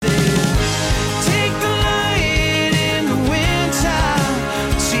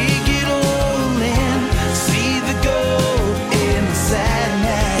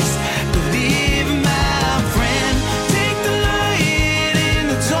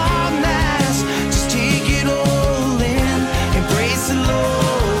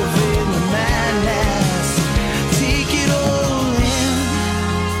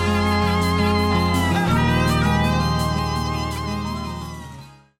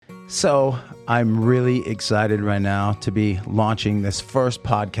So I'm really excited right now to be launching this first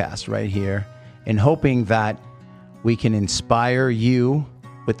podcast right here and hoping that we can inspire you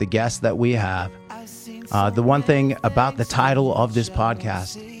with the guests that we have. The one thing about the title of this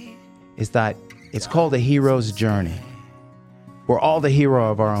podcast is that it's called A Hero's Journey. We're all the hero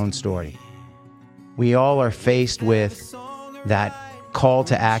of our own story. We all are faced with that call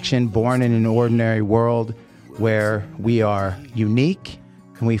to action, born in an ordinary world where we are unique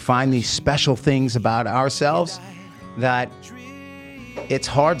and we find these special things about ourselves that it's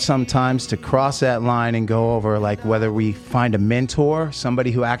hard sometimes to cross that line and go over, like whether we find a mentor,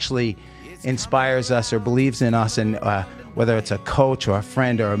 somebody who actually inspires us or believes in us, and whether it's a coach or a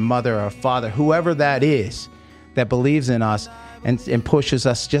friend or a mother or a father, whoever that is that believes in us and pushes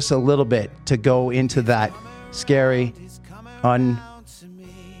us just a little bit to go into that scary, unknown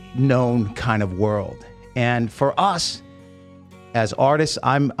kind of world. And for us as artists,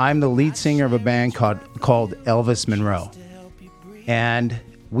 I'm the lead singer of a band called Elvis Monroe. And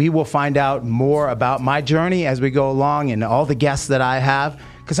we will find out more about my journey as we go along and all the guests that I have,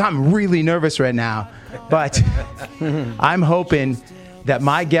 because I'm really nervous right now. But I'm hoping that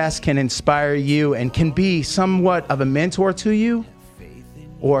my guests can inspire you and can be somewhat of a mentor to you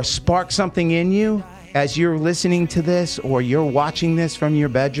or spark something in you as you're listening to this or you're watching this from your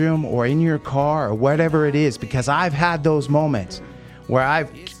bedroom or in your car or whatever it is, because I've had those moments where I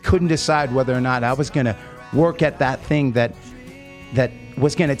couldn't decide whether or not I was going to work at that thing that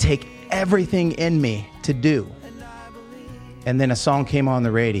was going to take everything in me to do. And then a song came on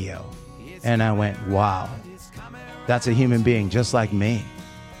the radio and I went, wow, that's a human being just like me.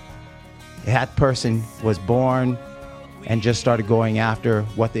 That person was born and just started going after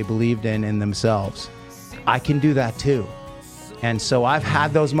what they believed in themselves. I can do that too. And so I've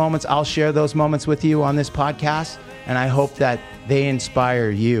had those moments. I'll share those moments with you on this podcast, and I hope that they inspire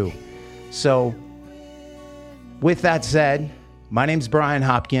you. So with that said, my name's Brian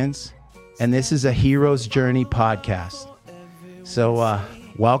Hopkins, and this is a Hero's Journey podcast. So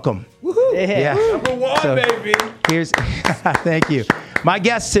welcome. Woohoo! Yeah. Number one, baby. Thank you. My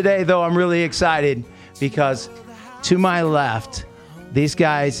guest today, though, I'm really excited because to my left, these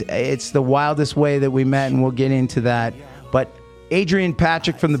guys, it's the wildest way that we met, and we'll get into that. But Adrian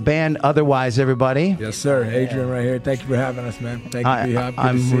Patrick from the band Otherwise, everybody. Yes, sir. Adrian right here. Thank you for having us, man. Thank you, B-Hop.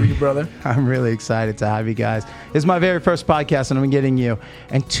 Good to see you, brother. I'm really excited to have you guys. This is my very first podcast, and I'm getting you.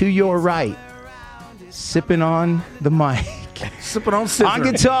 And to your right, sipping on the mic. Sipping on scissor. On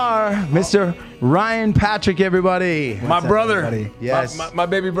guitar, Mr. Ryan Patrick, everybody. My brother. Everybody? Yes. My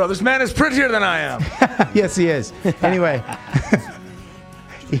baby brother. This man is prettier than I am. Yes, he is. Anyway.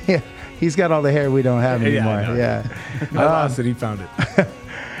 Yeah, he's got all the hair we don't have anymore. Yeah. I lost it. He found it.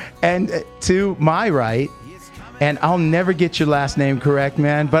 And to my right, and I'll never get your last name correct,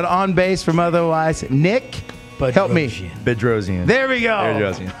 man, but on bass from Otherwise, Nick. Help me. Bedrosian. There we go.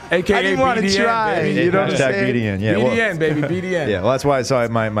 Bedrosian. AKA I didn't want to try. Baby. You know what I'm saying? BDN. Yeah, BDN, baby. BDN. Yeah, well, that's why I saw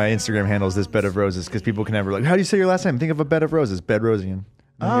my Instagram handle is this Bed of Roses, because people can never like, how do you say your last name? Think of a bed of roses. Bedrosian.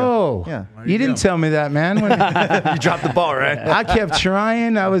 Oh, yeah. You didn't tell me that, man. You dropped the ball, right? I kept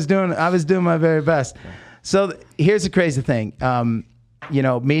trying. I was doing my very best. So here's the crazy thing.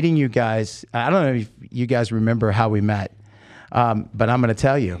 Meeting you guys. I don't know if you guys remember how we met, but I'm going to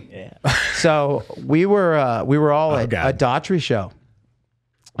tell you. Yeah. So we were all at a Daughtry show,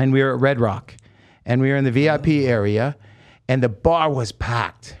 and we were at Red Rock, and we were in the VIP area, and the bar was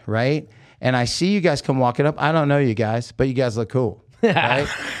packed, right? And I see you guys come walking up. I don't know you guys, but you guys look cool. Right?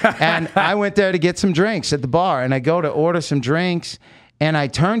 And I went there to get some drinks at the bar, and I go to order some drinks, and I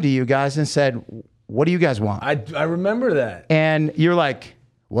turned to you guys and said, what do you guys want? I remember that. And you're like,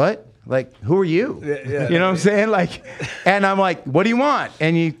 what? Like, who are you? Yeah. You know what I'm saying? Like, and I'm like, what do you want?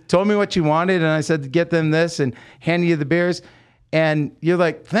 And you told me what you wanted, and I said, get them this and hand you the beers. And you're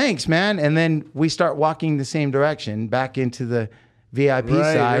like, thanks, man. And then we start walking the same direction back into the VIP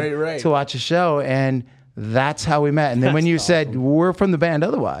side to watch a show, and that's how we met. And then when you said, we're from the band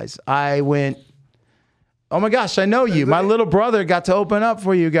Otherwise, I went, oh my gosh, I know you. My little brother got to open up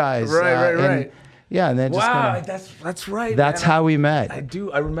for you guys. Right. Yeah, and then that's right. That's how we met.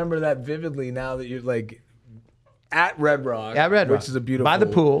 I remember that vividly now that you're like at Red Rock. At Red Rock. Which is a beautiful. By the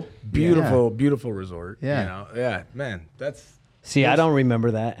pool. Beautiful resort. Yeah. You know? Yeah, man, that's... See, I don't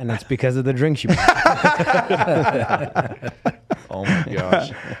remember that, and it's because of the drinks you brought. Oh my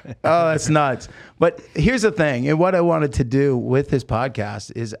gosh. Oh, that's nuts. But here's the thing, and what I wanted to do with this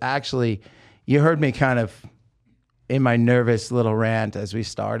podcast is actually, you heard me kind of in my nervous little rant as we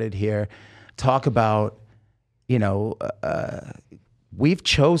started here, talk about, we've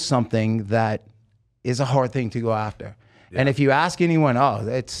chose something that is a hard thing to go after. And if you ask anyone, oh,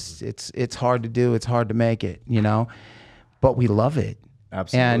 it's hard to do, it's hard to make it, you know, but we love it.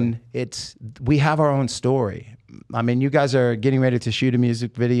 Absolutely. And we have our own story. I mean, you guys are getting ready to shoot a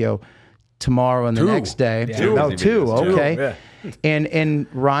music video tomorrow and the next day. Yeah. Two. Oh, two. Two. Okay. Yeah. And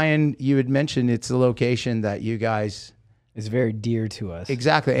Ryan, you had mentioned it's a location that you guys. It's very dear to us.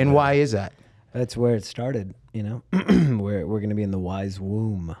 Exactly. And why is that? That's where it started, you know. We're going to be in the Wise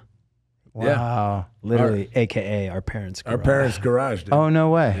Womb. Wow. Literally, AKA our parents' garage. Our parents' garage. Dude. Oh, no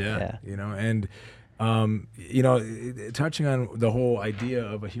way. Yeah. You know, and you know, touching on the whole idea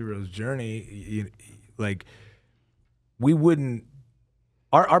of a hero's journey, like we wouldn't.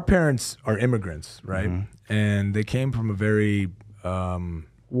 Our parents are immigrants, right? Mm-hmm. And they came from a very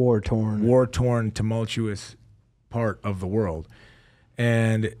war-torn, tumultuous part of the world,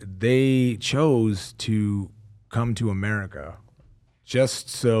 and they chose to come to America just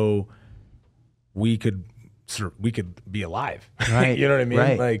so we could be alive. Right. You know what I mean?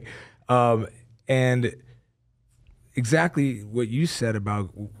 Right. Like, and exactly what you said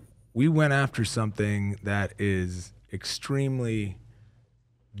about we went after something that is extremely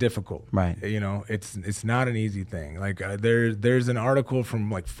difficult. Right. You know, it's not an easy thing. Like there's an article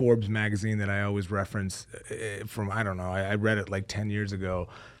from like Forbes magazine that I always reference from, I don't know, I read it like 10 years ago,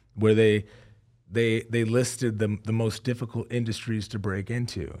 where they listed the most difficult industries to break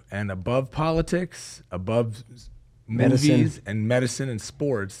into, and above politics, above movies and medicine and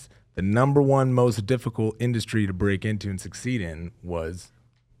sports, the number one most difficult industry to break into and succeed in was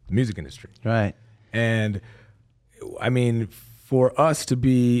the music industry. Right. And I mean, for us to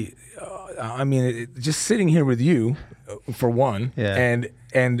be, just sitting here with you, for one, and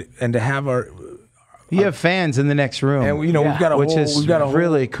to have you have fans in the next room, and we've got a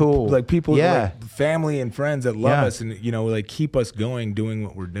really cool, like people, like family and friends that love us, and like keep us going, doing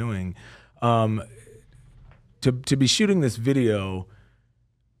what we're doing. To be shooting this video,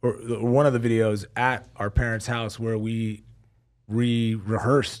 or one of the videos at our parents' house where we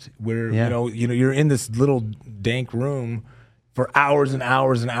rehearsed, where you're in this little dank room for hours and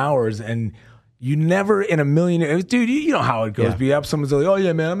hours and hours, and you never in a million years, dude, you know how it goes. Be up, someone's like, "Oh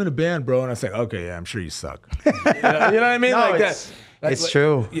yeah, man, I'm in a band, bro," and I say, "Okay, yeah, I'm sure you suck." You know what I mean? No, like it's, that. It's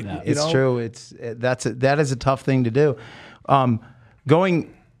true. It's true. That is a tough thing to do. Going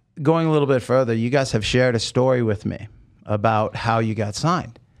a little bit further, you guys have shared a story with me about how you got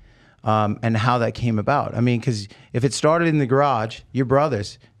signed, and how that came about. I mean, because if it started in the garage, your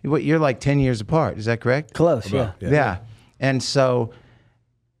brothers, you're like 10 years apart. Is that correct? Close, yeah. And so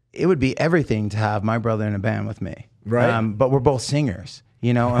it would be everything to have my brother in a band with me. Right. But we're both singers,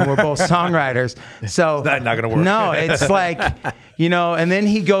 you know, and we're both songwriters. So that's not going to work. No, it's like, you know, and then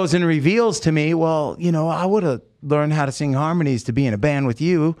he goes and reveals to me, well, you know, I would have learned how to sing harmonies to be in a band with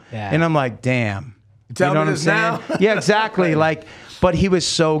you. Yeah. And I'm like, damn. Tell you know me what I'm this saying? now. Yeah, exactly. Like, but he was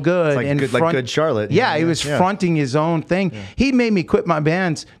so good. Like and good Charlotte. Yeah, he was fronting his own thing. Yeah. He made me quit my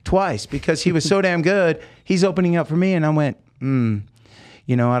bands twice because he was so damn good. He's opening up for me, and I went,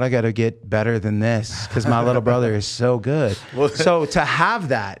 you know what? I got to get better than this because my little brother is so good. So to have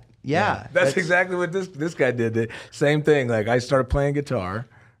that, that's exactly what this guy did. The same thing. Like I started playing guitar,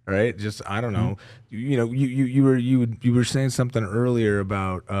 right? Just I don't know. You know, you were saying something earlier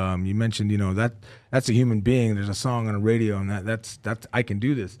about you mentioned, you know, that's a human being. There's a song on the radio, and that's I can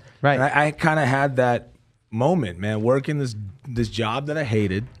do this. Right. And I kind of had that moment, man, working this job that I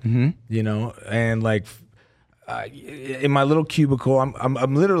hated. You know, and like. In my little cubicle,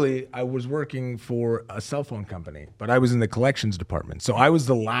 I'm literally, I was working for a cell phone company, but I was in the collections department. So I was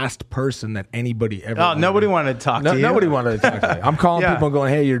the last person that anybody ever. Oh, nobody wanted to talk to you. Nobody wanted to talk to me. I'm calling people and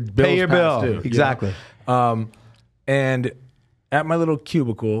going, "Hey, your bill's pay your bill." due, Exactly. You know? And at my little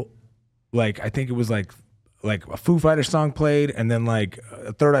cubicle, like I think it was like a Foo Fighters song played, and then like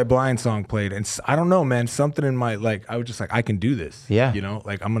a Third Eye Blind song played, and I don't know, man, something in my I was just like, I can do this. Yeah. You know,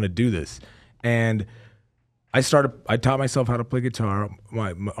 like I'm gonna do this, and. I taught myself how to play guitar.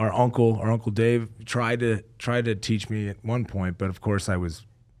 Our uncle Dave tried to teach me at one point, but of course I was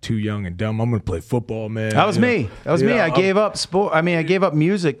too young and dumb. I'm going to play football, man. That was me. I gave up sport. I mean, I gave up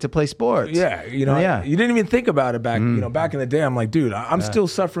music to play sports. Yeah, you know, you didn't even think about it back. You know, back in the day, I'm like, dude, I'm still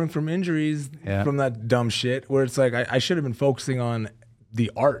suffering from injuries from that dumb shit. Where it's like I should have been focusing on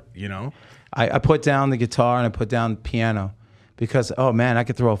the art. You know, I put down the guitar and I put down the piano. Because, oh man, I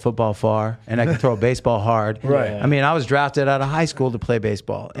could throw a football far and I could throw a baseball hard. Right. I mean, I was drafted out of high school to play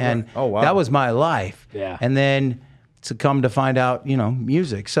baseball. And that was my life. Yeah. And then to come to find out, you know,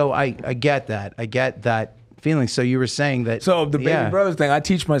 music. So I get that. I get that feelings. So you were saying that. So the baby brothers thing, I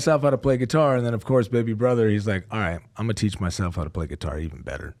teach myself how to play guitar, and then of course, baby brother, he's like, all right, I'm gonna teach myself how to play guitar even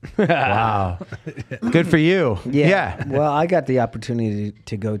better. Wow, good for you. Yeah. Well, I got the opportunity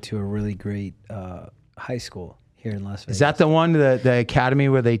to go to a really great high school here in Las Vegas. Is that the one, the academy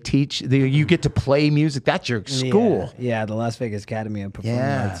where they teach? You get to play music. That's your school. Yeah, the Las Vegas Academy of Performing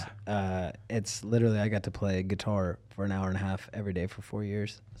Arts. It's literally, I got to play guitar for an hour and a half every day for 4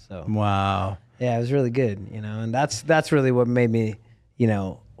 years. So Wow. yeah, it was really good, you know, and that's really what made me, you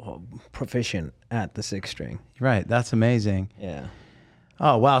know, proficient at the 6th string. Right. That's amazing. Yeah.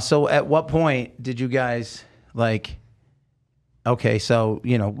 Oh, wow. So at what point did you guys like, okay, so,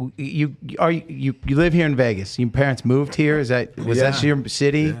 you know, you live here in Vegas. Your parents moved here. Was that your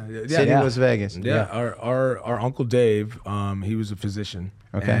city? City was Vegas. Yeah. Our Uncle Dave, he was a physician.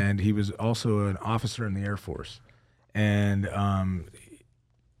 Okay. And he was also an officer in the Air Force. And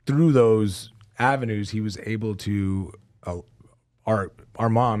through those avenues, he was able to, our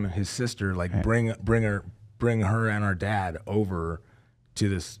mom, his sister, like bring her and our dad over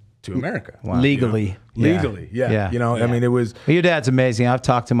to America. Wow. Legally. You know? Legally, yeah. You know, I mean, it was. Well, your dad's amazing. I've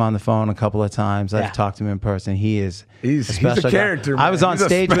talked to him on the phone a couple of times. I've talked to him in person. He's a special character. Guy. I was on He's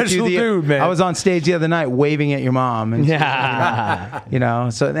stage with you. dude, man. I was on stage the other night waving at your mom. And you know.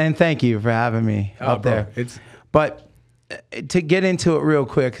 So and thank you for having me up there. But to get into it real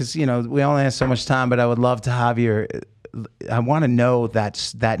quick, because you know we only have so much time, but I would love to have I want to know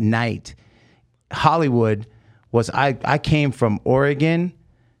that night, Hollywood was. I came from Oregon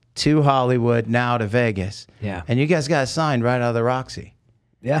to Hollywood, now to Vegas. Yeah. And you guys got signed right out of the Roxy.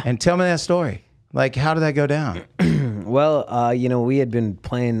 Yeah. And tell me that story. Like, how did that go down? Well, you know, we had been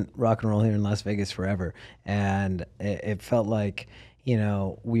playing rock and roll here in Las Vegas forever, and it felt like, you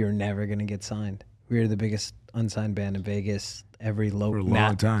know, we were never going to get signed. We were the biggest unsigned band in Vegas. Every local, for a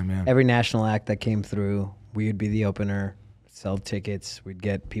long time, man. Every national act that came through, we would be the opener, sell tickets, we'd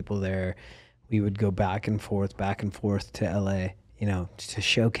get people there. We would go back and forth to LA. You know, to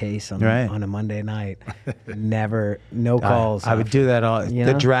showcase on a Monday night. No calls. I would do that all. You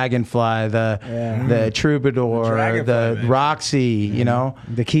the know? Dragonfly, the Troubadour, the Roxy, you know.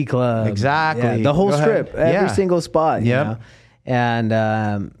 The Key Club. Exactly. Yeah, the whole Go strip. ahead. Every single spot. Yep. You know?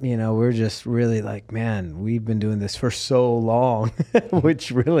 And, you know, we're just really like, man, we've been doing this for so long,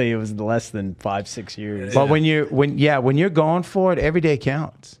 which really it was less than 5-6 years. But when you're going for it, every day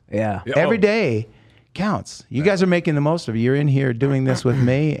counts. Yeah. Every day counts. You guys are making the most of it. You're in here doing this with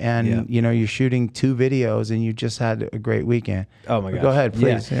me, and you know you're shooting 2 videos, and you just had a great weekend. Oh my gosh. Go ahead,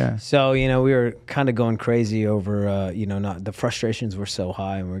 please. Yeah. So you know we were kind of going crazy over you know not the frustrations were so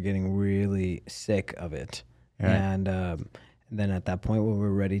high, and we're getting really sick of it. Right. And then at that point when we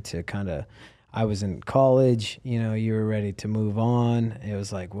were ready to I was in college, you know, you were ready to move on. It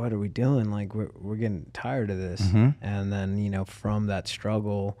was like, what are we doing? Like we're getting tired of this. Mm-hmm. And then you know from that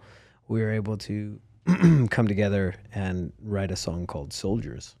struggle, we were able to come together and write a song called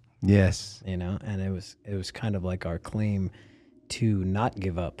Soldiers. Yes. You know, and it was kind of like our claim to not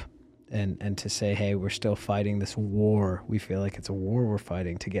give up and to say, hey, we're still fighting this war. We feel like it's a war we're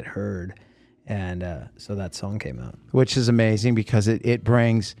fighting to get heard. And so that song came out. Which is amazing because it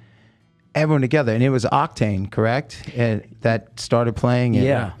brings everyone together. And it was Octane, correct? That started playing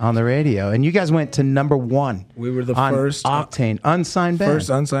it on the radio. And you guys went to #1. We were the on first Octane unsigned band. First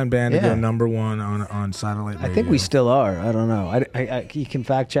unsigned band to go #1 on satellite radio. I think we still are. I don't know. You can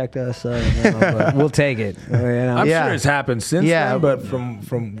fact check us. But we'll take it. You know? I'm sure it's happened since then, but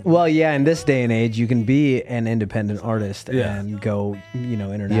from well, yeah, in this day and age, you can be an independent artist and go, you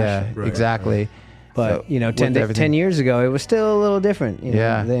know, international. Yeah, exactly. But, So, you know, with 10 years ago, it was still a little different. You know,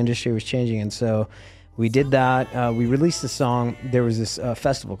 Yeah. the industry was changing. And so we did that. We released the song. There was this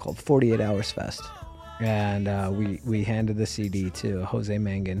festival called 48 Hours Fest. And we handed the CD to Jose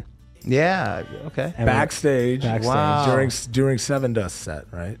Mangan. Yeah. Okay. And backstage. Wow. During Seven Dust set,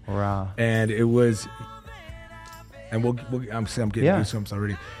 right? Wow. And it was, and I'm getting goosebumps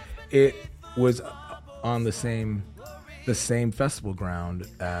already. It was on the same festival ground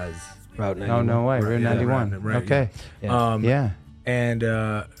as Route 91. Oh, no way. Route 91. right, Okay. Yeah. Yeah. And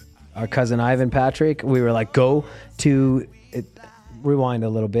Our cousin Ivan Patrick, we were like, go to it. Rewind a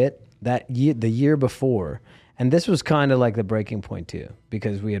little bit. The year before, and this was kind of like the breaking point too,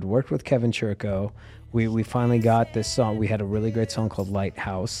 because we had worked with Kevin Churko. We finally got this song. We had a really great song called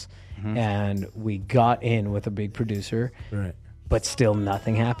Lighthouse, and we got in with a big producer. right. But still,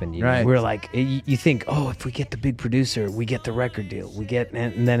 nothing happened. You know? Right. We're like, you think, oh, if we get the big producer, we get the record deal. We get,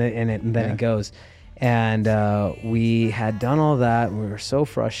 and then it goes. And we had done all that. We were so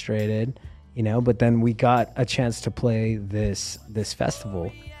frustrated, you know. But then we got a chance to play this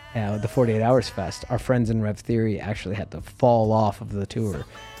festival, the 48 Hours Fest, our friends in Rev Theory actually had to fall off of the tour.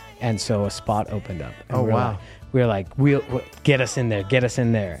 And so a spot opened up. And Oh, wow. We were like, we'll get us in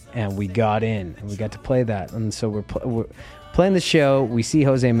there. And we got in and we got to play that. And so we're playing the show. We see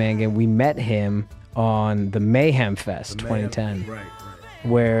Jose Mangan. We met him on the Mayhem Fest 2010. Right.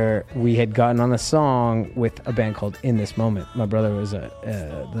 Where we had gotten on a song with a band called In This Moment. My brother was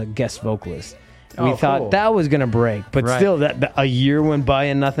the guest vocalist. We thought cool. that was going to break, but Right. still a year went by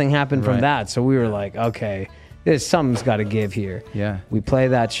and nothing happened from Right. that. So we were like, okay, something's got to give here. Yeah. We play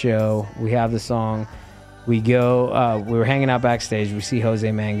that show. We have the song. We go, we were hanging out backstage. We see Jose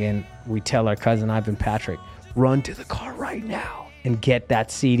Mangan. We tell our cousin Ivan Patrick, run to the car right now and get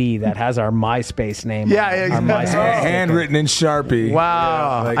that CD that has our MySpace name. Yeah, on it. exactly. Our MySpace sticker. Handwritten in Sharpie.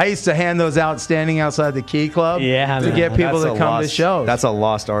 Wow. Yeah, like- I used to hand those out standing outside the Key Club Yeah, to man. get people to come to shows. That's a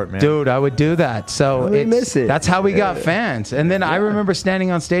lost art, man. Dude, I would do that. So We miss it. That's how we got fans. And then I remember standing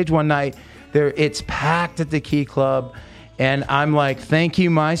on stage one night. It's packed at the Key Club. And I'm like, thank you,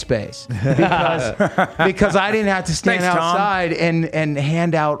 MySpace, because I didn't have to stand Thanks, Tom. outside and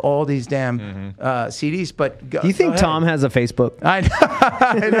hand out all these damn CDs. But Do you think Tom has a Facebook? I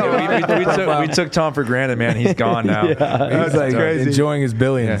know. we took Tom for granted, man. He's gone now. He's like crazy. enjoying his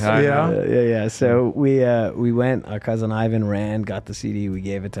billions. Yeah, I know. Yeah. Yeah. So we went. Our cousin Ivan ran, got the CD. We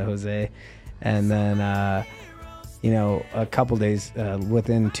gave it to Jose, and then a couple days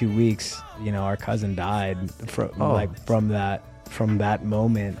within 2 weeks, our cousin died from that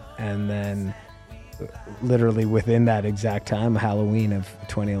moment, and then literally within that exact time, Halloween of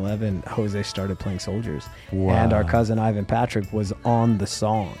 2011, Jose started playing Soldiers, and our cousin Ivan Patrick was on the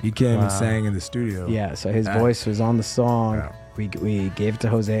song. He came and sang in the studio. Yeah, so his voice was on the song. We gave it to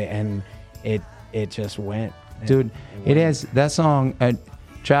Jose, and it just went. Dude, it has that song,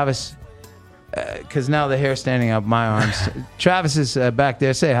 Travis, because now the hair's standing up my arms. Travis is back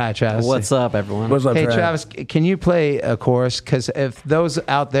there. Say hi, Travis. What's up, everyone? What's up, Hey, Brad? Travis, can you play a chorus? Because if those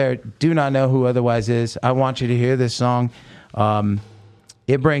out there do not know who Otherwise is, I want you to hear this song.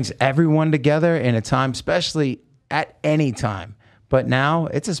 It brings everyone together in a time, especially at any time. But now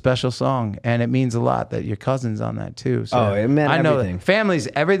it's a special song, and it means a lot that your cousin's on that too. So Oh, it meant I know everything. that family's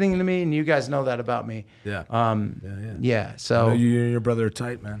everything to me, and you guys know that about me. Yeah. Yeah. I So, know you and your brother are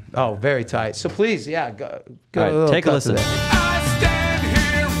tight, man. oh, very tight. So please, yeah, go All right, little take a cut to listen. that. I stand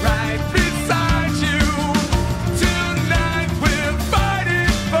here right beside you. Tonight we're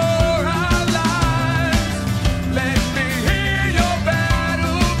fighting for our lives. Let me hear your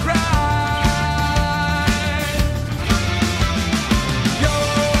battle cry. Your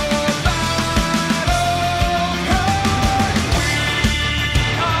battle cry. We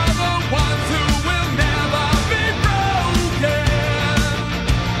are the ones who will never be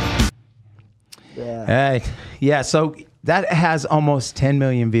broken. Hey, yeah. So that has almost 10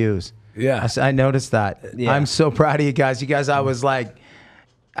 million views. Yeah. I noticed that. Yeah. I'm so proud of you guys. I was like,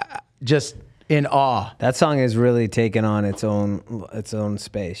 just in awe. That song has really taken on its own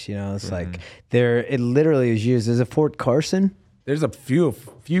space. It's like it literally is used as a Fort Carson. There's a few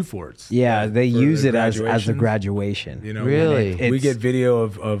forts. Yeah, they for use the it as a graduations. graduation. Really? we It's- get video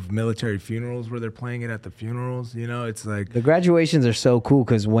of military funerals where they're playing it at the funerals. It's like The graduations are so cool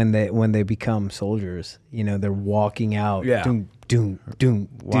because when they become soldiers, they're walking out. Yeah. Doom, doom, doom,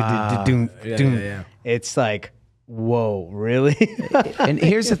 Wow. doom, Yeah, doom. yeah. It's like, whoa, really? And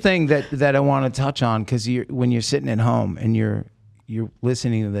here's the thing that I want to touch on, because when you're sitting at home and you're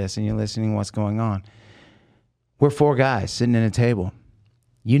listening to this and you're listening to what's going on, we're four guys sitting at a table.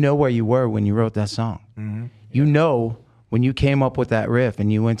 You know where you were when you wrote that song. Mm-hmm. You know when you came up with that riff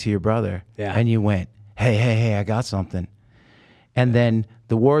and you went to your brother and you went, hey, I got something. And then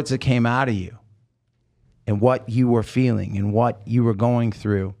the words that came out of you and what you were feeling and what you were going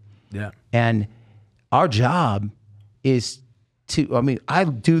through. yeah. And our job is I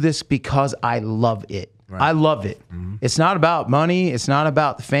do this because I love it. Right. I love it. Mm-hmm. It's not about money. It's not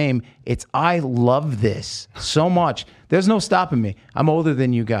about the fame. I love this so much. There's no stopping me. I'm older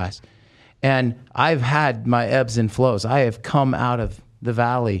than you guys. And I've had my ebbs and flows. I have come out of the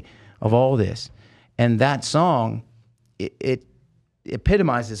valley of all this. And that song, it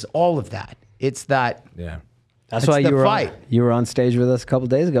epitomizes all of that. It's that. Yeah. That's It's why the you were fight. you were on stage with us a couple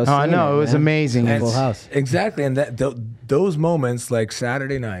days ago. Oh, I singing know. It was man. amazing. Full It's- house. Exactly, and those moments, like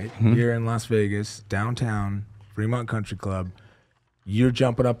Saturday night here in Las Vegas, downtown, Fremont Country Club, you're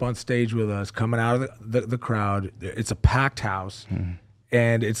jumping up on stage with us, coming out of the crowd. It's a packed house,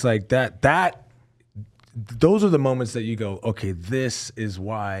 and it's like that. Those are the moments that you go, okay, this is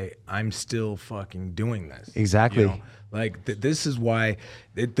why I'm still fucking doing this. Exactly. Like this is why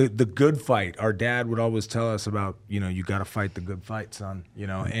the good fight. Our dad would always tell us about, you got to fight the good fight, son.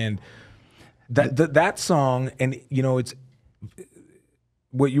 And that song, and it's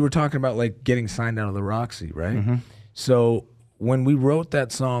what you were talking about, like getting signed out of the Roxy, right? Mm-hmm. So when we wrote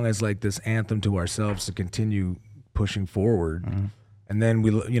that song as like this anthem to ourselves to continue pushing forward, and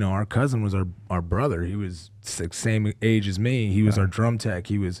then our cousin was our brother. He was same age as me. He was our drum tech.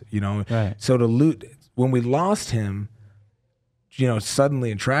 He was, Right. So when we lost him,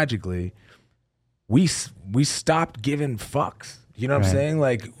 suddenly and tragically, we stopped giving fucks. You know what I'm saying?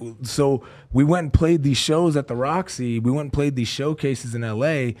 Like, so we went and played these shows at the Roxy. We went and played these showcases in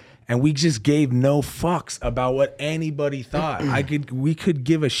LA, and we just gave no fucks about what anybody thought. We could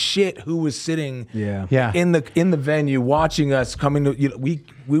give a shit who was sitting in the venue watching us coming to, we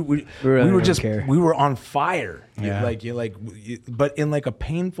were just care. we were on fire. Yeah. But in like a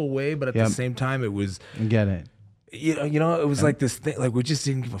painful way, but at the same time it was, Get it. it was like this thing, like we just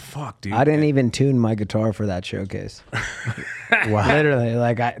didn't give a fuck, dude. I didn't even tune my guitar for that showcase. Wow. Literally,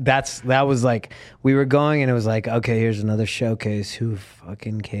 like that was like we were going and it was like, okay, here's another showcase. Who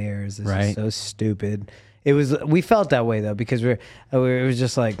fucking cares? This is so stupid. We felt that way though, because it was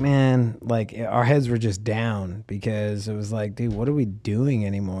just like, man, like our heads were just down because it was like, dude, what are we doing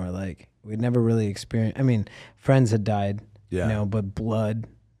anymore? Like we'd never really experienced. I mean, friends had died, but blood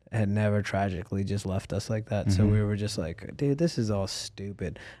had never tragically just left us like that. So we were just like, dude, this is all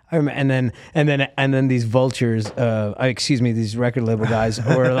stupid. I remember, and then these vultures, these record label guys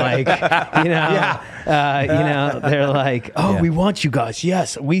were like, they're like, we want you guys.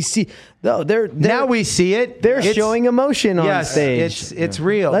 Yes, we see. No, they're Now we see it. They're It's- showing emotion on yes, stage. it's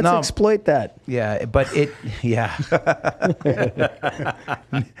real. Let's No. exploit that. Yeah, but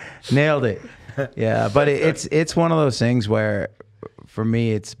nailed it. Yeah, but it's one of those things where, for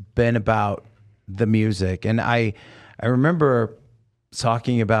me, it's been about the music, and I remember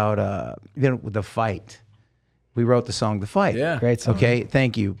talking about the fight. We wrote the song "The Fight." Yeah. Great song. Okay,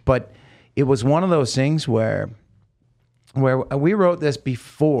 thank you. But it was one of those things where we wrote this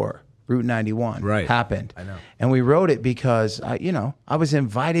before Route 91 happened. I know. And we wrote it because, I was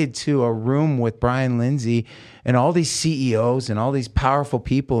invited to a room with Brian Lindsay and all these CEOs and all these powerful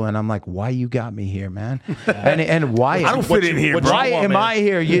people. And I'm like, why you got me here, man? And why? I don't fit in here, bro. Why Come on, am man. I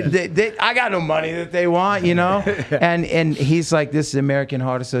here? I got no money that they want, And he's like, this is American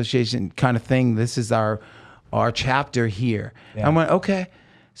Heart Association kind of thing. This is our chapter here. Yeah. I went, okay.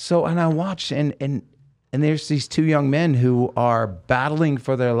 So, and I watched and there's these two young men who are battling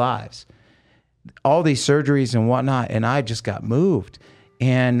for their lives, all these surgeries and whatnot, and I just got moved.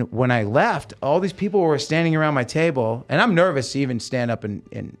 And when I left, all these people were standing around my table, and I'm nervous to even stand up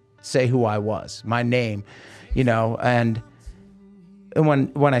and say who I was, my name, and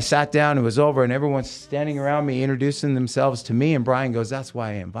when I sat down, it was over, and everyone's standing around me, introducing themselves to me, and Brian goes, "That's why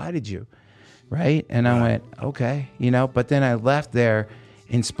I invited you," right? And I went, okay, but then I left there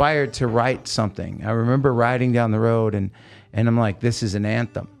inspired to write something. I remember riding down the road and I'm like, this is an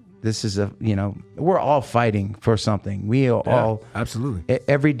anthem. This is we're all fighting for something. We are all absolutely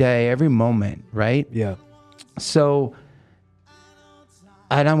every day, every moment, right? Yeah. So,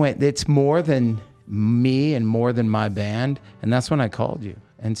 and I went, it's more than me and more than my band. And that's when I called you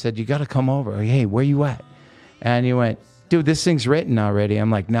and said, you got to come over. Hey, where you at? And you went, dude, this thing's written already.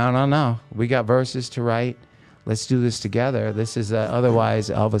 I'm like, no. We got verses to write. Let's do this together. This is otherwise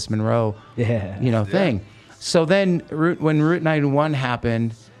Elvis Monroe, thing. So then when Route 91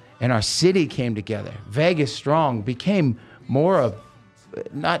 happened and our city came together, Vegas Strong became more of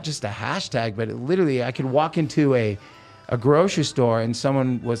not just a hashtag, but literally I could walk into a grocery store and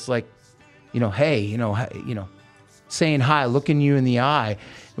someone was like, hey, saying hi, looking you in the eye.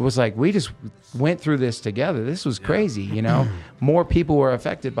 It was like, we just went through this together. This was crazy, More people were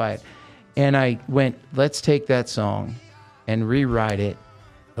affected by it. And I went, let's take that song and rewrite it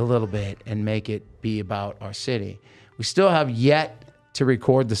a little bit and make it be about our city. We still have yet to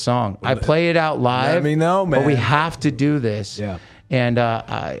record the song. I play it out live. Let me know, man. But we have to do this. Yeah. And,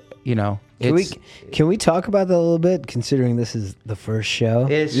 Can we talk about that a little bit, considering this is the first show?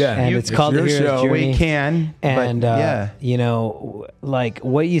 And it's called The your Hero's show. Journey. we can. And like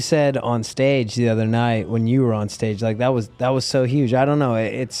what you said on stage the other night when you were on stage, like that was so huge. I don't know.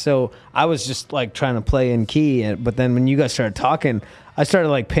 It's so I was just like trying to play in key, but then when you guys started talking, I started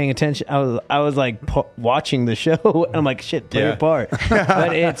like paying attention. I was like watching the show. And I'm like, shit, play your part.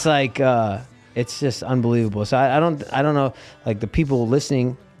 But it's like it's just unbelievable. So I don't know. Like the people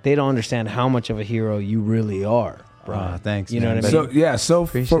listening, they don't understand how much of a hero you really are, bro. Thanks. You know man. what I mean? So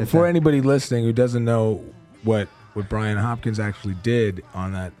Appreciate for that. anybody listening who doesn't know what Brian Hopkins actually did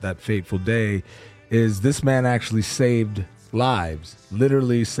on that fateful day, is this man actually saved lives,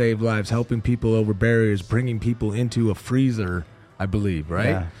 literally saved lives, helping people over barriers, bringing people into a freezer, I believe, right?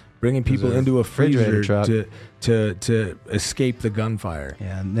 Yeah. Bringing people into a refrigerator freezer truck. to escape the gunfire.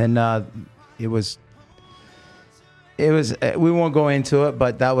 Yeah, and then it was we won't go into it,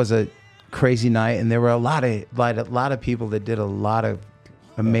 but that was a crazy night, and there were a lot of people that did a lot of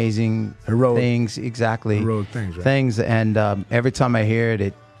amazing Heroic things. Exactly, heroic things, right? Things, and every time I hear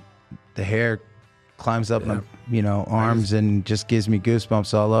it, the hair climbs up my arms and just gives me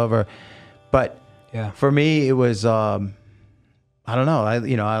goosebumps all over. But for me, it was I don't know.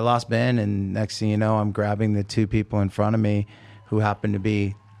 I lost Ben, and next thing you know, I'm grabbing the two people in front of me, who happened to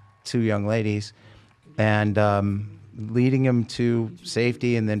be two young ladies, and leading them to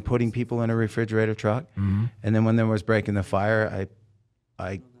safety, and then putting people in a refrigerator truck. Mm-hmm. And then when there was breaking the fire,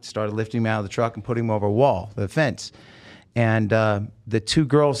 I started lifting them out of the truck and putting them over a wall, the fence. And the two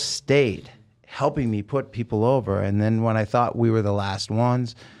girls stayed, helping me put people over. And then when I thought we were the last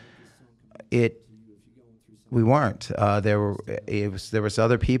ones, we weren't. There was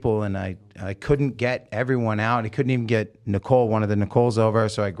other people, and I couldn't get everyone out. I couldn't even get Nicole, one of the Nicoles, over.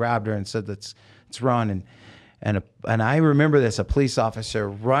 So I grabbed her and said, "Let's run." And I remember this: a police officer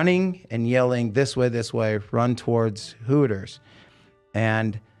running and yelling, "This way, run towards Hooters."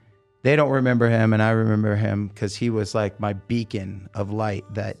 And they don't remember him, and I remember him because he was like my beacon of light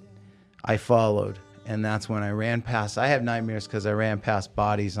that I followed. And that's when I ran past. I have nightmares because I ran past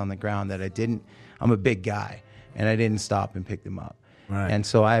bodies on the ground that I didn't. I'm a big guy, and I didn't stop and pick them up. Right. And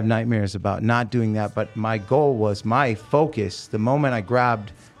so I have nightmares about not doing that. But my goal was, my focus, the moment I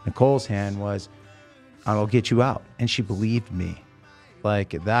grabbed Nicole's hand, was, I'll get you out. And she believed me.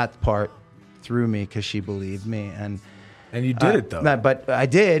 Like, that part threw me because she believed me. And you did it, though. But I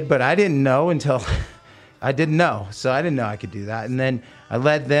did, but I didn't know until I didn't know. So I didn't know I could do that. And then I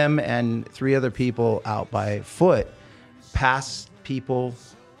led them and three other people out by foot, past people,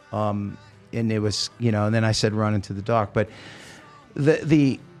 and it was, and then I said, run into the dark. But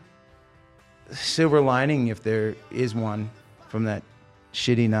the silver lining, if there is one, from that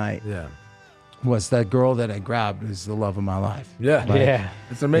shitty night, was that girl that I grabbed was the love of my life. Yeah.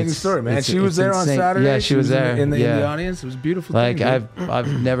 It's an amazing story, man. She was there on Saturday. Yeah, she was there in the audience. It was a beautiful. Like, thing,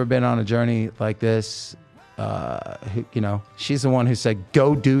 I've never been on a journey like this. She's the one who said,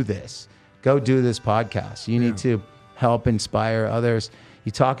 go do this podcast. You need to help inspire others.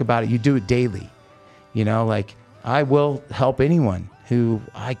 You talk about it, you do it daily. Like, I will help anyone who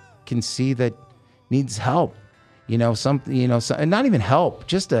I can see that needs help. And not even help,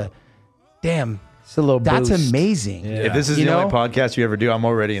 just a damn. It's a little That's boost. Amazing. Yeah. If this is the only podcast you ever do, I'm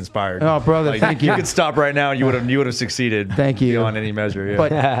already inspired. Oh, brother, thank you. You could stop right now. You would have succeeded. Thank you. Beyond any measure.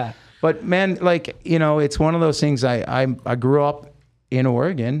 Yeah. But man, like, it's one of those things. I grew up in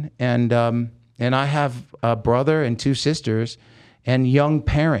Oregon, and I have a brother and two sisters, and young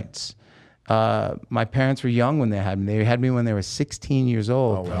parents. My parents were young when they had me. They had me when they were 16 years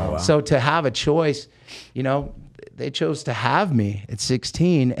old. Oh, wow. So to have a choice, they chose to have me at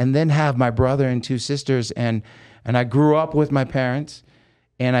 16, and then have my brother and two sisters, and I grew up with my parents,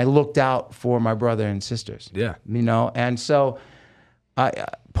 and I looked out for my brother and sisters. Yeah. And so I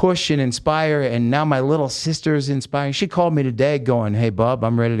push and inspire, and now my little sister's inspiring. She called me today going, "Hey, bub,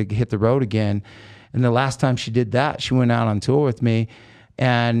 I'm ready to hit the road again." And the last time she did that, she went out on tour with me,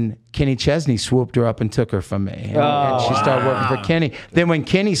 and Kenny Chesney swooped her up and took her from me. And she started working for Kenny. Then when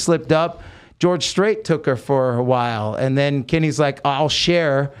Kenny slipped up, George Strait took her for a while, and then Kenny's like, "I'll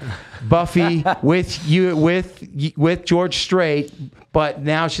share Buffy with you, with George Strait." But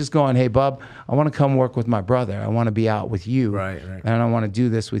now she's going, "Hey, bub, I want to come work with my brother. I want to be out with you, right. And I want to do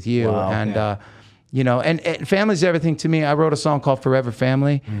this with you." Wow, and and family's everything to me. I wrote a song called "Forever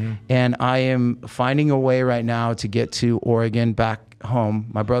Family," and I am finding a way right now to get to Oregon, back home.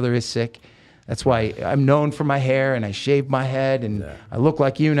 My brother is sick. That's why I'm known for my hair, and I shave my head, and I look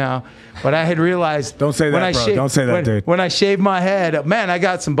like you now. But I had realized... Don't say that, bro. Don't say that, dude. When I shaved my head, man, I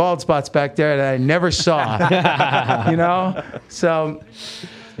got some bald spots back there that I never saw. So,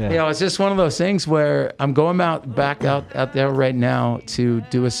 it's just one of those things where I'm going back out there right now to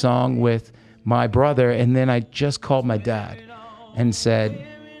do a song with my brother, and then I just called my dad and said,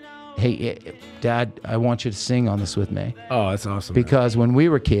 "Hey, Dad, I want you to sing on this with me." Oh, that's awesome. Because when we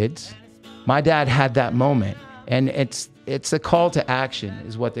were kids, my dad had that moment, and it's a call to action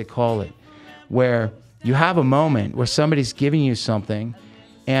is what they call it, where you have a moment where somebody's giving you something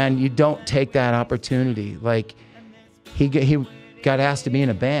and you don't take that opportunity. Like, he got asked to be in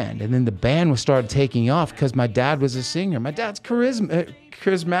a band, and then the band started taking off because my dad was a singer. My dad's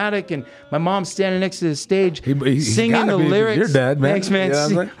charismatic, and my mom's standing next to the stage he's singing gotta the be, lyrics. your dad, man. Thanks, man. You know what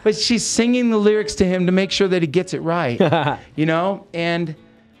I'm saying? But she's singing the lyrics to him to make sure that he gets it right, you know. And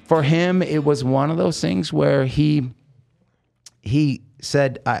for him, it was one of those things where he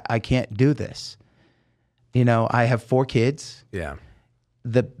said, "I can't do this." You know, I have 4 kids. Yeah.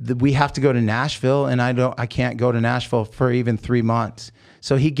 We have to go to Nashville, and I can't go to Nashville for even 3 months.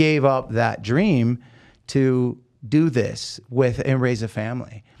 So he gave up that dream to do this and raise a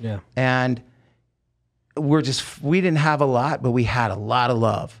family. Yeah. And we didn't have a lot, but we had a lot of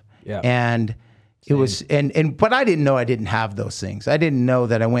love. Yeah. And it was, but I didn't know I didn't have those things. I didn't know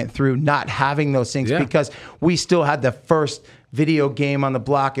that I went through not having those things because we still had the first video game on the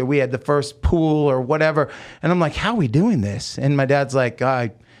block, or we had the first pool or whatever. And I'm like, how are we doing this? And my dad's like,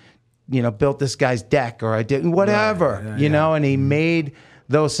 I built this guy's deck, or I did whatever, you know, and he made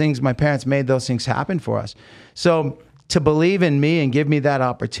those things. My parents made those things happen for us. So to believe in me and give me that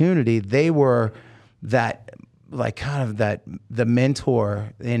opportunity, they were that, like, kind of the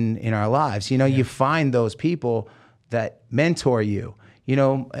mentor in our lives. You know, you find those people that mentor you, you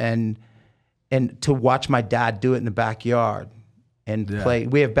know, and to watch my dad do it in the backyard and play.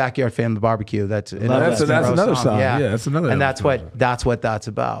 We have Backyard Family Barbecue. That's another song. Yeah, that's another. And that's what that's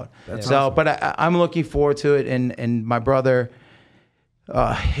about. That's awesome. But I'm looking forward to it. And my brother,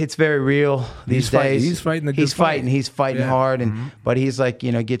 it's very real these days. He's fighting the good He's fight. He's fighting hard. And but he's like,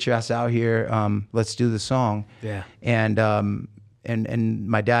 get your ass out here. Let's do the song. Yeah. And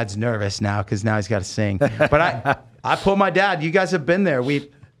my dad's nervous now because now he's got to sing. But I pulled my dad. You guys have been there. I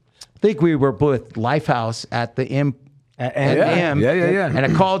think we were with Lifehouse at the M. Yeah. And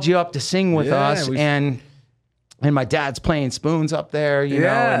I called you up to sing with us, and my dad's playing spoons up there, you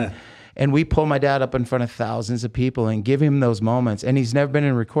know, and we pull my dad up in front of thousands of people and give him those moments. And he's never been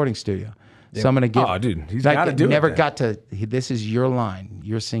in a recording studio. So I'm going to give. Oh, dude, he's got to do it. Never got to. This is your line.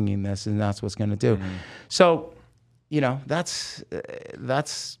 You're singing this, and that's what's going to do. So, that's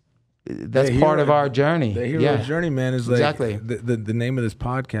part of our journey. The hero's journey, man, is like exactly the name of this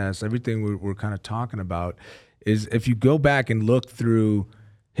podcast. Everything we're kind of talking about is, if you go back and look through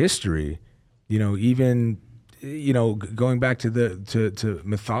history, even going back to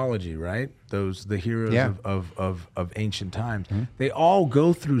mythology, right? The heroes of ancient times. They all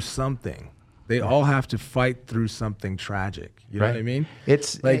go through something. They all have to fight through something tragic. You know what I mean?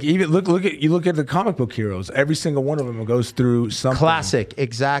 It's like, even look at the comic book heroes. Every single one of them goes through something. Classic,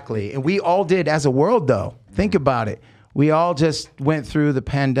 exactly. And we all did as a world, though. Think about it. We all just went through the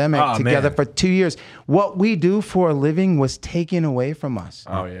pandemic together for 2 years. What we do for a living was taken away from us.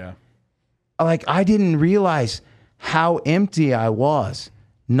 Oh, yeah. Like, I didn't realize how empty I was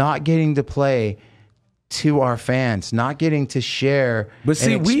not getting to play to our fans, not getting to share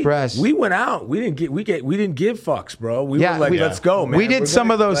and express. We went out. We didn't give fucks, bro. We were like, let's go, man. We did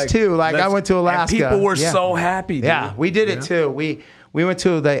some of those too. Like, I went to Alaska. And people were so happy, dude. Yeah, we did it too. We went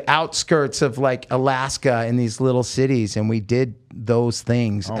to the outskirts of like Alaska in these little cities, and we did those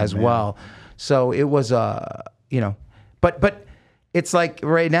things as well. So it was but it's like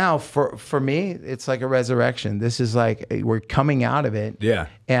right now for me, it's like a resurrection. This is like we're coming out of it. Yeah.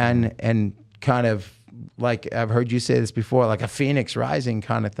 And kind of like I've heard you say this before, like a phoenix rising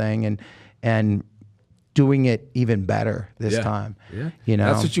kind of thing, and doing it even better this time. Yeah.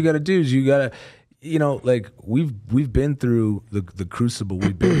 That's what you got to do. Is you got to, like we've been through the crucible,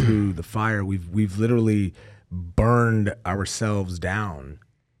 we've been through the fire, we've literally burned ourselves down,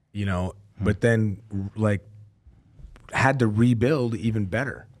 but then like had to rebuild even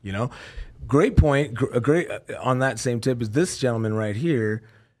better. Great point. Great on that same tip is this gentleman right here.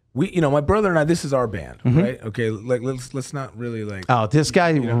 We, my brother and I, this is our band, right? Okay, like let's not really like. Oh, this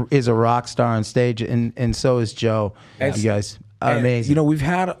guy is a rock star on stage, and so is Joe. You guys, amazing. We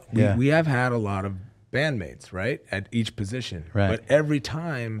have had a lot of bandmates, right, at each position, right? But every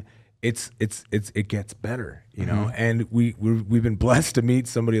time it gets better, And we've been blessed to meet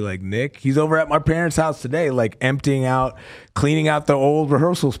somebody like Nick. He's over at my parents' house today, like cleaning out the old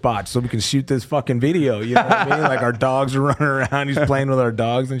rehearsal spots so we can shoot this fucking video. You know what I mean? Like, our dogs are running around. He's playing with our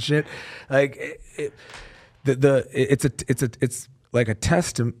dogs and shit. Like it's like a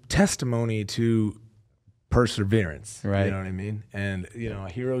testimony to perseverance. Right. You know what I mean? And a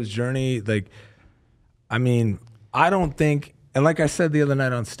hero's journey. Like, I mean, I don't think. And like I said the other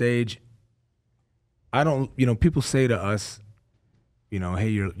night on stage, I don't, people say to us, hey,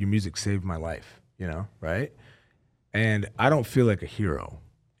 your music saved my life, right? And I don't feel like a hero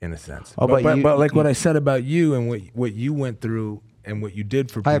in a sense. Oh, but like what I said about you and what you went through and what you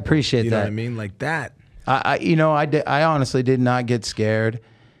did for people. I appreciate that. You know what I mean? Like that. I honestly did not get scared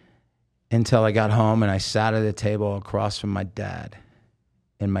until I got home and I sat at a table across from my dad.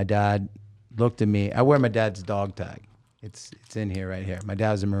 and my dad looked at me. I wear my dad's dog tag. It's in here, right here. My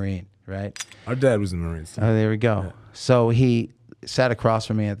dad was a Marine, right? Our dad was in the Marines. Oh, there we go. Yeah. So he sat across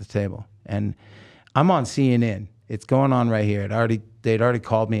from me at the table, and I'm on CNN. It's going on right here. They'd already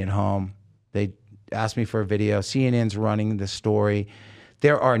called me at home. They asked me for a video. CNN's running the story.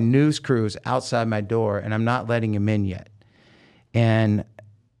 There are news crews outside my door, and I'm not letting them in yet. And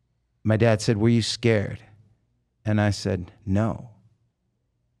my dad said, "Were you scared?" And I said, "No."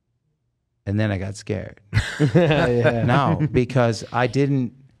 And then I got scared. Yeah. No, because I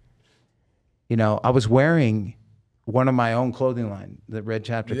didn't, I was wearing one of my own clothing line, the Red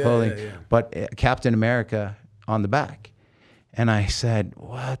Chapter clothing, but Captain America on the back. And I said,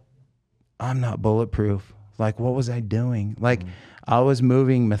 "What? I'm not bulletproof." Like, what was I doing? Like, I was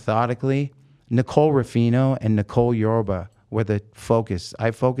moving methodically. Nicole Rufino and Nicole Yoruba were the focus.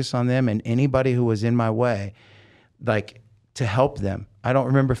 I focused on them and anybody who was in my way, like, to help them. I don't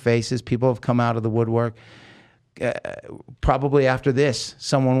remember faces. People have come out of the woodwork. Probably after this,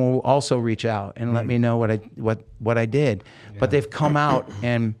 someone will also reach out and let me know what I did. Yeah. But they've come out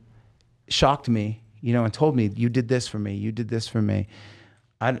and shocked me, and told me, "You did this for me. You did this for me."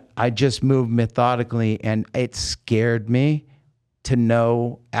 I just moved methodically, and it scared me to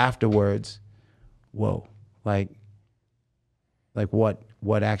know afterwards, whoa, like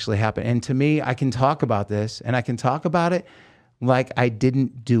what actually happened. And to me, I can talk about this, and I can talk about it like I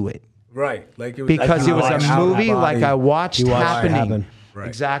didn't do it. Right. Like it was, because it was a movie like I watched happening. Right.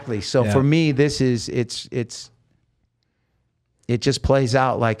 Exactly. So for me, this is it just plays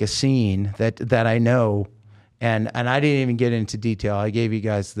out like a scene that I know. And I didn't even get into detail. I gave you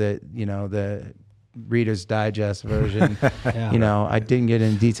guys the Reader's Digest version. I didn't get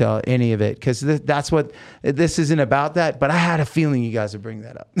into detail any of it because that's what this isn't about. That, but I had a feeling you guys would bring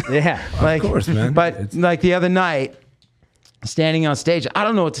that up. Yeah, like, of course, man. But like the other night, standing on stage, I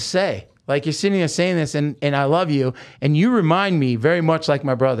don't know what to say. Like, you're sitting there saying this, and I love you, and you remind me very much like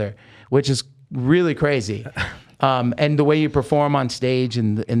my brother, which is really crazy. And the way you perform on stage,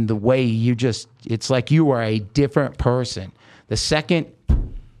 and the way you it's like you are a different person. The second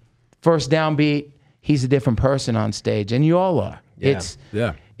first downbeat, he's a different person on stage, and you all are.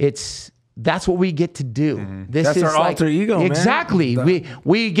 Yeah. That's what we get to do. Mm-hmm. That's our alter ego, man. Exactly.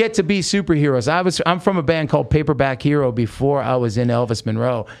 We get to be superheroes. I'm from a band called Paperback Hero before I was in Elvis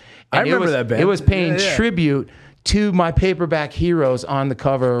Monroe. And I remember that band. It was paying tribute to my paperback heroes on the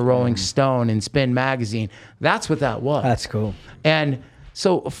cover of Rolling Stone and Spin magazine. That's what that was. That's cool. And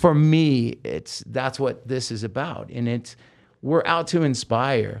so for me, that's what this is about. And we're out to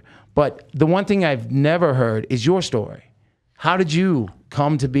inspire. But the one thing I've never heard is your story. How did you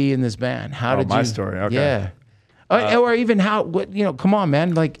come to be in this band? My story. Okay. Yeah. Or even come on,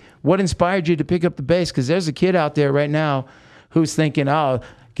 man. Like, what inspired you to pick up the bass? Because there's a kid out there right now who's thinking, "Oh,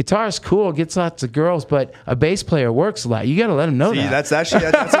 guitar's cool, gets lots of girls, but a bass player works a lot." You got to let them know that. That's actually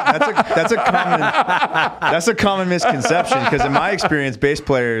that's a common misconception, because in my experience, bass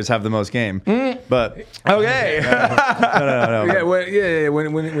players have the most game. But okay, no. Yeah.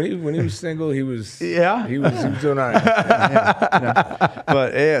 When he was single, he was he was doing all right.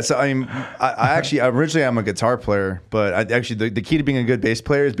 But yeah, so I mean, I actually originally I'm a guitar player, but the key to being a good bass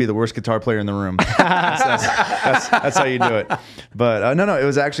player is be the worst guitar player in the room. That's how you do it. But no, it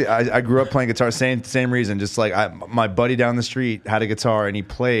was actually I grew up playing guitar, same reason. Just like my buddy down the street had a guitar and he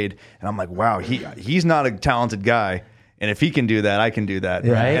played, and I'm like, wow, he's not a talented guy, and if he can do that, I can do that.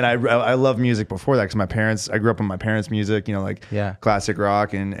 Right. And I love music before that, because I grew up on my parents' music, classic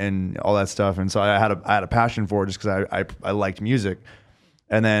rock and all that stuff, and so I had a passion for it just because I liked music,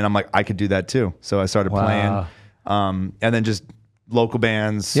 and then I'm like, I could do that too, so I started playing, and then just local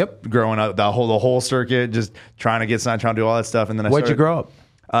bands, growing up, the whole circuit, just trying to do all that stuff, and then Where'd you grow up?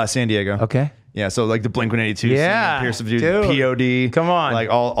 San Diego. Okay. Yeah, so like the Blink-182, Pierce of Dude, POD, come on, like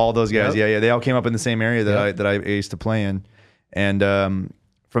all those guys. Yep. Yeah, they all came up in the same area that I used to play in, and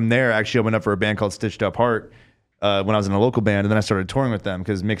from there, I actually opened up for a band called Stitched Up Heart when I was in a local band, and then I started touring with them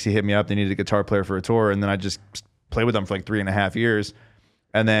because Mixie hit me up. They needed a guitar player for a tour, and then I just played with them for like 3.5 years.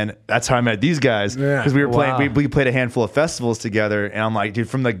 And then that's how I met these guys, because we were playing. We played a handful of festivals together, and I'm like, dude,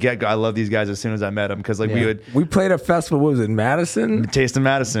 from the get go, I love these guys as soon as I met them, because we played a festival. What was it, Madison? Taste of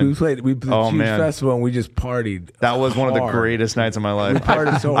Madison. We played a huge festival, and we just partied. That was one of the greatest nights of my life. We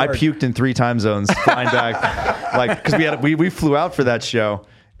partied so hard. I puked in 3 time zones flying back, like, because we flew out for that show.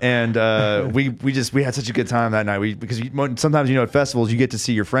 And we had such a good time that night. Because sometimes at festivals you get to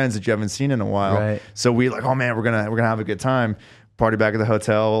see your friends that you haven't seen in a while. Right. So we like, oh man, we're gonna have a good time. Party back at the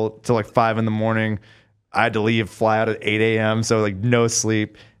hotel till like 5 a.m. I had to fly out at 8 a.m. So like no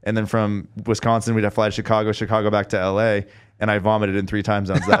sleep. And then from Wisconsin we'd have to fly to Chicago back to LA. and I vomited in 3 time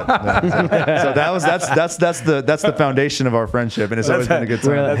zones. So that's the foundation of our friendship, and it's always been a good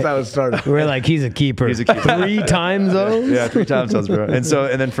time. That's how it started. We're like, he's a keeper. He's a keeper. 3 time zones. Yeah, 3 time zones, bro. And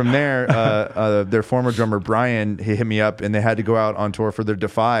then from there, their former drummer Brian, he hit me up, and they had to go out on tour for their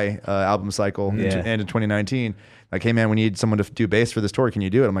Defy album cycle end of 2019. Like, hey man, we need someone to do bass for this tour. Can you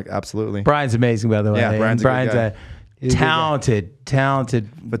do it? I'm like, absolutely. Brian's amazing, by the way. Yeah, Brian's a talented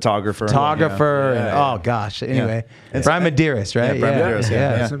photographer. And, oh gosh. Anyway, Brian Medeiros, right? Yeah, Brian Medeiros,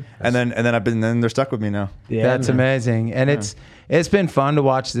 yeah. Awesome. And then they're stuck with me now. Yeah, That's amazing, and it's been fun to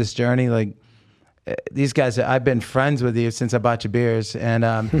watch this journey. Like these guys, I've been friends with you since I bought you beers, and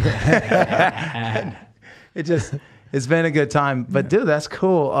it's been a good time. But dude, that's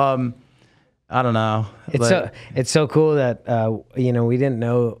cool. I don't know. It's so cool that we didn't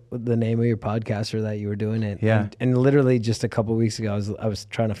know the name of your podcast or that you were doing it. Yeah. And literally just a couple of weeks ago, I was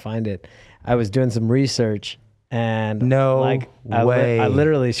trying to find it. I was doing some research and way. I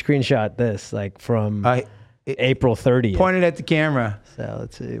literally screenshot this like from April 30th. Pointed at the camera. So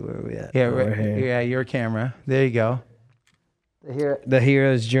let's see where are we at. Yeah, Over here. yeah, your camera. There you go. The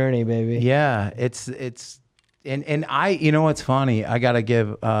hero's journey, baby. Yeah, it's. And I, you know what's funny? I got to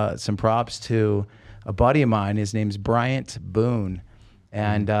give some props to a buddy of mine. His name's Bryant Boone.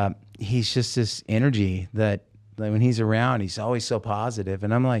 And he's just this energy that like, when he's around, he's always so positive.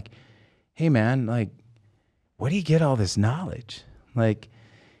 And I'm like, hey, man, like, where do you get all this knowledge? Like,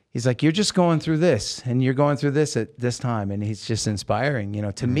 he's like, you're just going through this and you're going through this at this time. And he's just inspiring,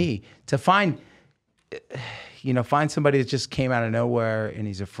 to me, to find somebody that just came out of nowhere and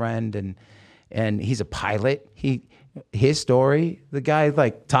he's a friend and he's a pilot. His story, the guy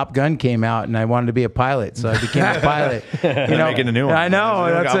like Top Gun came out and I wanted to be a pilot, so I became a pilot. Making a new one. I know.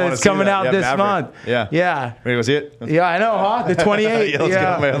 It's coming out this month. Yeah. Yeah. Ready to go see it? Yeah, I know, huh? The 28th. Yeah, let's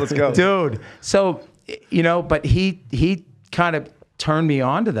go, man. Let's go. Dude. So, but he kind of turned me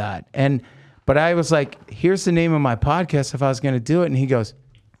on to that. But I was like, here's the name of my podcast if I was going to do it. And he goes,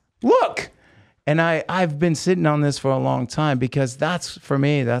 look. And I've been sitting on this for a long time because that's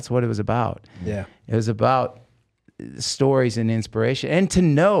what it was about. Yeah. It was about stories and inspiration and to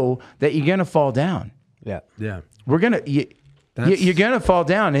know that you're going to fall down. Yeah. Yeah. You're going to fall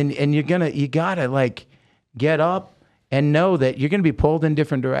down and you got to like get up and know that you're going to be pulled in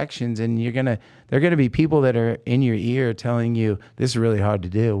different directions and there are going to be people that are in your ear telling you this is really hard to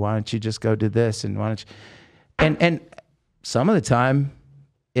do. Why don't you just go do this? And why don't you, and some of the time,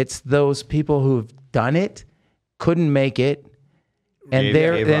 it's those people who've done it, couldn't make it, and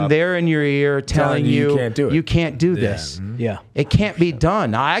they're in your ear telling you you can't do this. Yeah. It can't be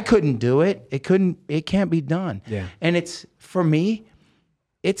done. I couldn't do it. It can't be done. Yeah. And it's for me,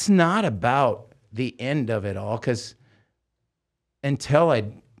 it's not about the end of it all, because until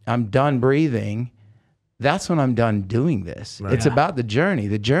I'm done breathing, that's when I'm done doing this. Right. It's about the journey.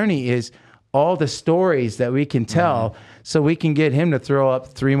 The journey is all the stories that we can tell, so we can get him to throw up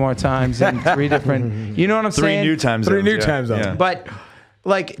 3 more times in 3 different. You know what I'm saying? 3 new time zones. 3 new time zones. Yeah. But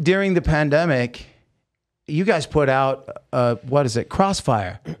like during the pandemic, you guys put out what is it?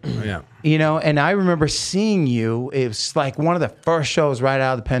 Crossfire. Yeah. And I remember seeing you. It was like one of the first shows right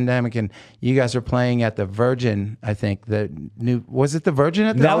out of the pandemic, and you guys were playing at the Virgin. I think was it the Virgin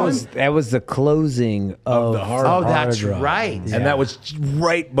at the time? That was the closing of the Hard Oh, that's Rock. right. And that was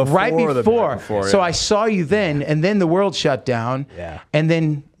right before. Right before. before, So yeah. I saw you then, and then the world shut down. Yeah. And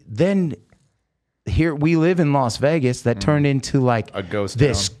then here we live in Las Vegas that turned into like A ghost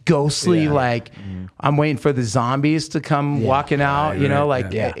this town. ghostly like I'm waiting for the zombies to come walking out.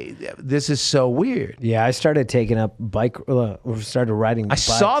 This is so weird. Yeah, I started taking up started riding I bikes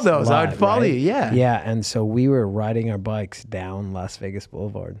saw those. a I lot, would follow right? you. Yeah. Yeah, and so we were riding our bikes down Las Vegas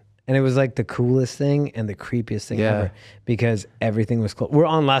Boulevard. And it was like the coolest thing and the creepiest thing ever because everything was closed. We're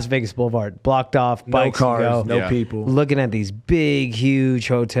on Las Vegas Boulevard, blocked off, No bikes cars, go, no people. looking at these big, huge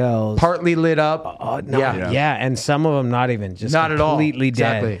hotels. Partly lit up. Yeah, and some of them not even, just Not at all. completely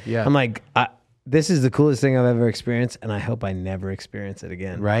dead. Exactly, yeah. I'm like, this is the coolest thing I've ever experienced, and I hope I never experience it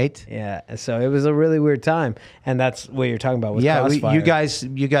again. Right? Yeah. So it was a really weird time, and that's what you're talking about with Yeah. Crossfire.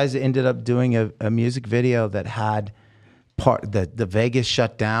 You guys ended up doing a music video that had the Vegas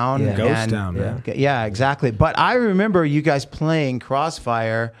shut down. Yeah. Ghost town, man. Yeah, exactly. But I remember you guys playing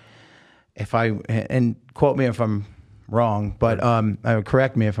Crossfire. And quote me if I'm wrong, but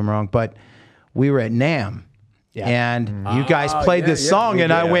correct me if I'm wrong. But we were at NAMM, and you guys played this song,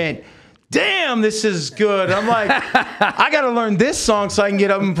 and I went, damn, this is good. I'm like, I got to learn this song so I can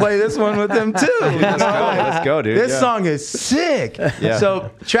get up and play this one with them too. Let's go, dude. This song is sick. Yeah. So,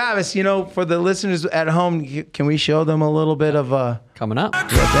 Travis, for the listeners at home, can we show them a little bit of Coming up. Yeah,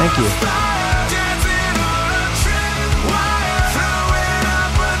 thank you. Dancing on a trip while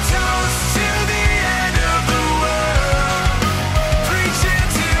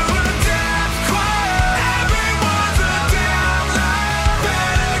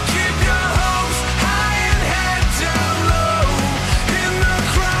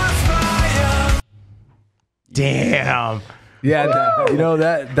Damn. Yeah,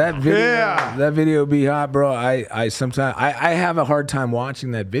 that video, Yeah. that video be hot, bro. I sometimes I have a hard time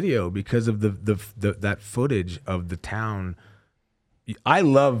watching that video because of the that footage of the town. I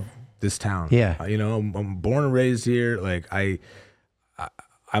love this town. Yeah. I'm born and raised here. Like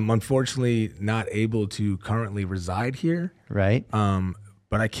I'm unfortunately not able to currently reside here. Right.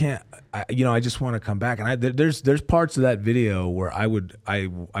 But I can't. I just want to come back. And there's parts of that video where I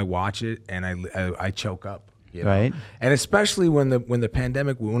watch it and I choke up. Right. And especially when the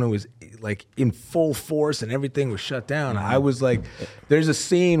pandemic, when it was like in full force and everything was shut down, I was like, there's a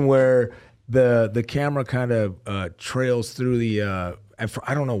scene where the camera kind of trails through the.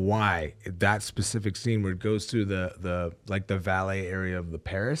 I don't know why that specific scene where it goes through the valet area of the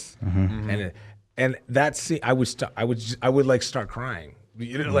Paris, and that scene I would like start crying,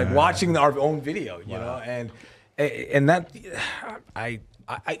 like watching our own video, you know, and that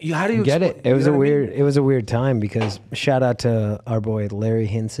how do you Get it? explain- It was you a know what I mean? weird. It was a weird time because shout out to our boy Larry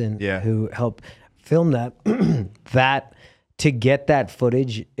Hinson, who helped film that. That to get that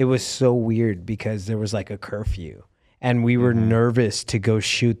footage, it was so weird because there was like a curfew. And we were nervous to go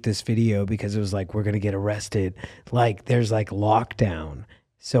shoot this video because it was like, we're going to get arrested. Like there's like lockdown.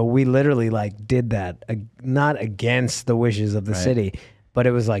 So we literally like did that, not against the wishes of the city, but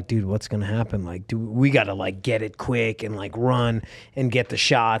it was like, dude, what's going to happen? Like, we got to like get it quick and like run and get the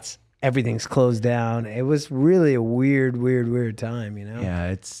shots. Everything's closed down. It was really a weird time, you know?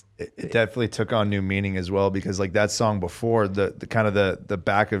 Yeah. It definitely took on new meaning as well, because like that song before, the kind of the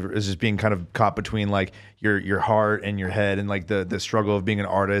back of is just being kind of caught between like your heart and your head, and like the struggle of being an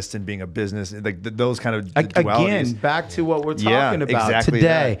artist and being a business, like those kind of dualities. Again, back to what we're Yeah, talking about exactly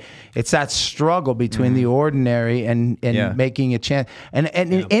today. that. It's that struggle between the ordinary and making a chance, and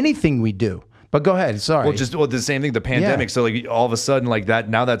in anything we do. But go ahead. Sorry. Well, the same thing, the pandemic. So like all of a sudden, like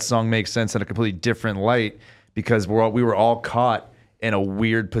that song makes sense in a completely different light because we were all caught in a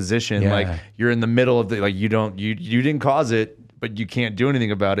weird position. Yeah. Like you're in the middle of the, like you didn't cause it, but you can't do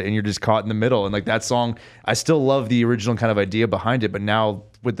anything about it, and you're just caught in the middle. And like that song, I still love the original kind of idea behind it, but now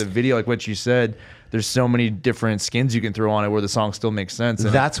with the video, like what you said, there's so many different skins you can throw on it where the song still makes sense.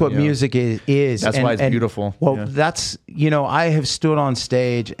 And, that's what music is. That's why it's beautiful. Well, Yeah. that's, I have stood on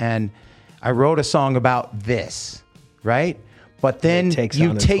stage and I wrote a song about this, right? But then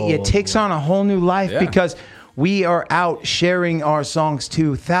It takes on a whole new life because we are out sharing our songs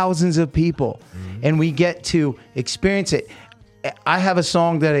to thousands of people, and we get to experience it. I have a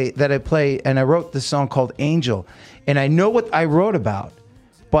song that I play, and I wrote this song called Angel, and I know what I wrote about,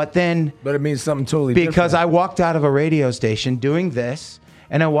 but it means something totally because different. I walked out of a radio station doing this,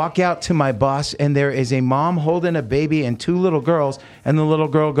 and I walk out to my bus, and there is a mom holding a baby and two little girls, and the little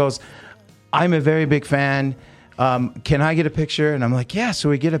girl goes, "I'm a very big fan. Can I get a picture?" And I'm like, "Yeah." So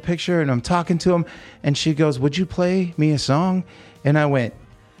we get a picture, and I'm talking to him, and she goes, "Would you play me a song?" And I went,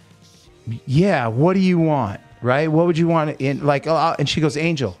 "Yeah. What do you want? Right? What would you want?" And she goes,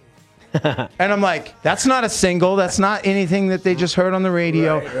 "Angel." And I'm like, "That's not a single. That's not anything that they just heard on the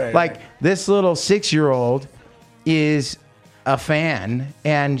radio." Right. This little 6-year-old is a fan,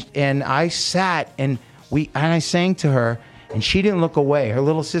 and I sat and I sang to her. And she didn't look away. Her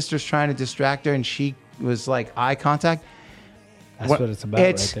little sister's trying to distract her, and she was like eye contact. That's what it's about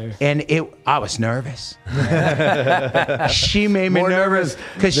right there. And I was nervous. She made me More nervous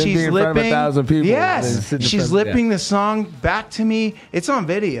because than she's being in front of lipping. 1,000 people. Yes, she's lipping the song back to me. It's on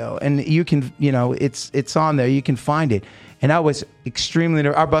video, and you can, it's on there. You can find it. And I was extremely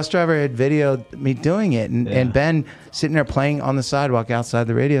nervous. Our bus driver had videoed me doing it, and Ben sitting there playing on the sidewalk outside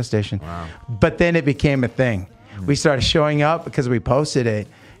the radio station. Wow. But then it became a thing. We started showing up because we posted it,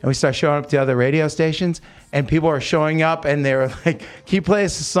 and we started showing up to other radio stations, and people are showing up, and they were like, "Can you play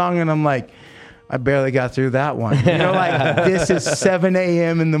us a song?" And I'm like, "I barely got through that one." This is 7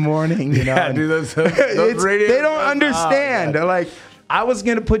 a.m. in the morning. Yeah, dude, those radio. They don't understand. They're like, "I was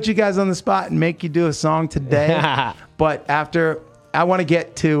gonna put you guys on the spot and make you do a song today," but I want to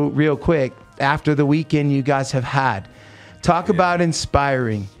get to real quick after the weekend you guys have had. Talk about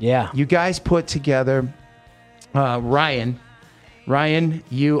inspiring. Yeah, you guys put together. Ryan,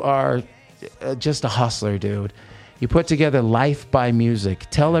 you are just a hustler, dude. You put together Life by Music.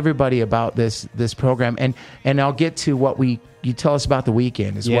 Tell everybody about this program, and I'll get to what you tell us about the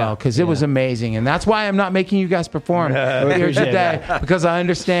weekend as well, because it was amazing, and that's why I'm not making you guys perform here today, because I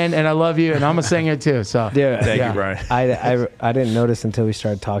understand and I love you, and I'm a singer too. So Thank you, Brian. I didn't notice until we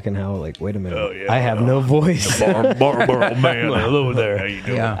started talking how wait a minute, I have no voice. Man, hello there. How you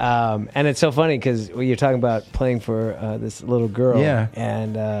doing? Yeah. And it's so funny because you're talking about playing for this little girl,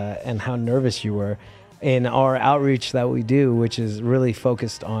 and how nervous you were. In our outreach that we do, which is really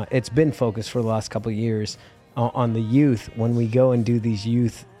focused on, it's been focused for the last couple of years on the youth when we go and do these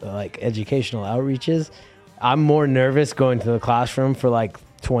youth like educational outreaches. I'm more nervous going to the classroom for like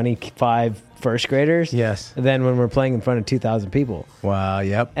 25 first graders Yes. than when we're playing in front of 2,000 people. Wow.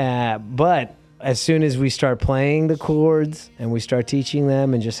 Yep. But as soon as we start playing the chords and we start teaching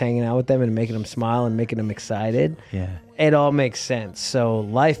them and just hanging out with them and making them smile and making them excited, Yeah. it all makes sense. So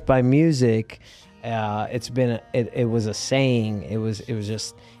Life by Music, it was a saying. It was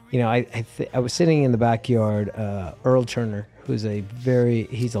just, I was sitting in the backyard. Earl Turner, he's a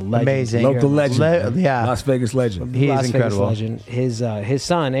legend. Amazing. Local legend. yeah. Las Vegas legend. He's Las Vegas incredible. legend. His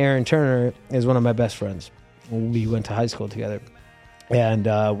son, Aaron Turner, is one of my best friends. We went to high school together, and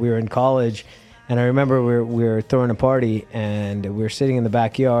we were in college. And I remember we were throwing a party, and we were sitting in the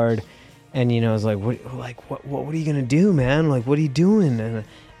backyard, and I was like, what are you gonna do, man? Like, what are you doing?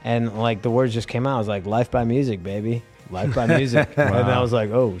 And like the words just came out. I was like, Life by Music, baby. Life by Music. And I was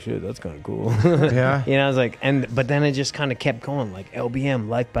like, oh shit, that's kind of cool. Yeah. I was like, but then it just kind of kept going, like LBM,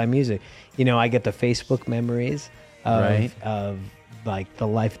 Life by Music. I get the Facebook memories of like the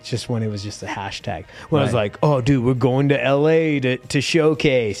life just when it was just a hashtag. When I was like, oh dude, we're going to LA to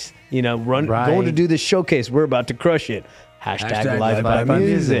showcase, going to do this showcase. We're about to crush it. Hashtag Life by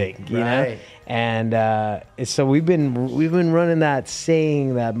Music, Right. And so we've been running that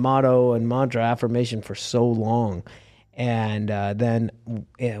saying, that motto and mantra affirmation for so long. And then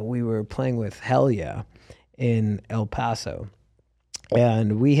we were playing with Hell Yeah in El Paso,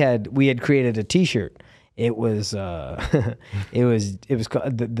 and we had created a T-shirt. It was it was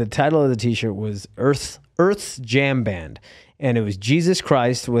called, the title of the T-shirt was Earth's Jam Band, and it was Jesus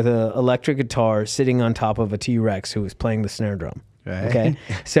Christ with an electric guitar sitting on top of a T-Rex who was playing the snare drum. Right. Okay,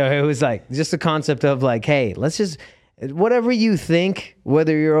 so it was like just the concept of like, hey, let's just. Whatever you think,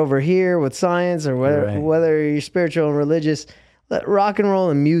 whether you're over here with science or whether you're spiritual and religious, rock and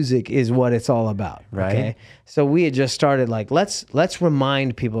roll and music is what it's all about. Right. Okay. So we had just started like, let's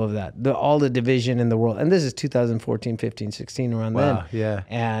remind people of that, all the division in the world. And this is 2014, 15, 16, around then. Wow, yeah.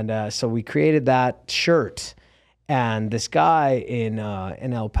 And so we created that shirt. And this guy in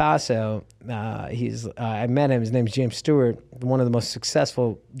El Paso, I met him. His name's James Stewart, one of the most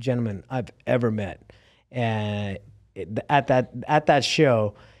successful gentlemen I've ever met. And at that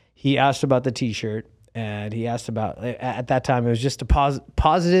show, he asked about the T-shirt, and he asked about, at that time, it was just a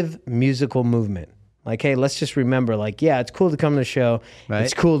positive musical movement. Like, hey, let's just remember, like, yeah, it's cool to come to the show. Right.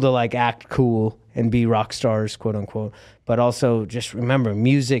 It's cool to like act cool and be rock stars, quote unquote. But also just remember,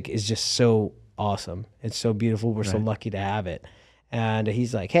 music is just so awesome. It's so beautiful. We're so lucky to have it. And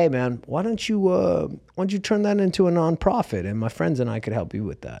he's like, hey man, why don't you turn that into a nonprofit? And my friends and I could help you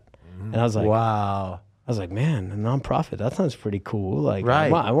with that. And I was like, Wow. I was like, man, a nonprofit, that sounds pretty cool. Like,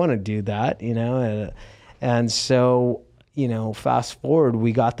 Right. I want to do that, and so, fast forward,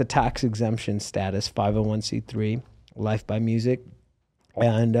 we got the tax exemption status, 501c3, Life by Music.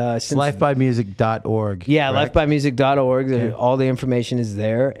 And since Lifebymusic.org. yeah, correct? lifebymusic.org. All the information is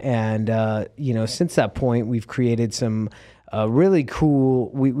there. And, since that point, we've created some really cool,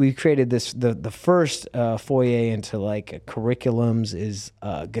 we created the first foyer into like curriculums is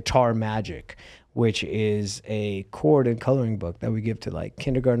Guitar Magic, which is a chord and coloring book that we give to like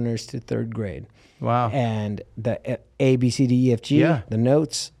kindergartners to third grade. Wow. And the A, B, C, D, E, F, G, Yeah. the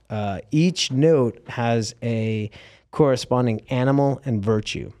notes, each note has a corresponding animal and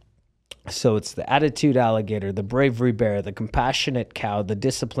virtue. So it's the attitude alligator, the bravery bear, the compassionate cow, the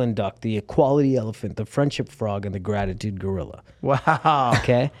disciplined duck, the equality elephant, the friendship frog, and the gratitude gorilla. Wow.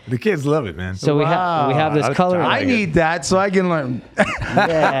 Okay? The kids love it, man. So we have this color. I need that so I can learn.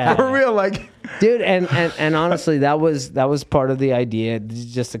 Yeah. For real, like. Dude, and honestly, that was part of the idea,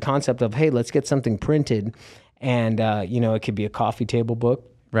 just the concept of, hey, let's get something printed, and it could be a coffee table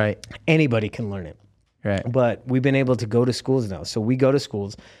book. Right. Anybody can learn it. Right. But we've been able to go to schools now. So we go to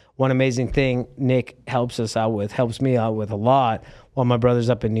schools. One amazing thing Nick helps me out with a lot, while my brother's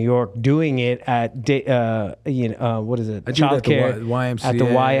up in New York doing it at what is it? I do it at the Childcare YMCA. at the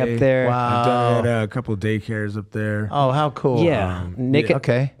Y up there. Wow. I've done it at a couple of daycares up there. Oh, how cool. Yeah, Nick.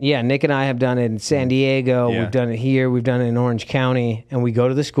 okay. Yeah, Nick and I have done it in San Diego. Yeah. We've done it here. We've done it in Orange County, and we go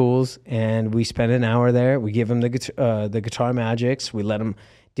to the schools and we spend an hour there. We give them the guitar magics. We let them.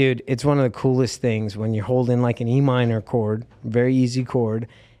 Dude, it's one of the coolest things when you're holding like an E minor chord, very easy chord,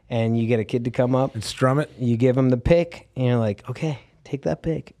 and you get a kid to come up. And strum it. You give them the pick, and you're like, okay, take that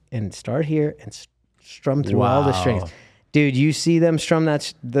pick and start here and strum through all the Wow. strings. Dude, you see them strum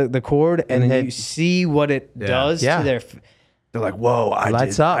the chord, and then then- you see what it does Yeah. to their... they're like, whoa,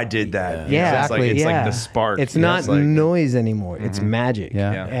 Lights up. I did that. Yeah, It's like, it's like the spark. It's you know, not it's like- noise anymore. It's magic.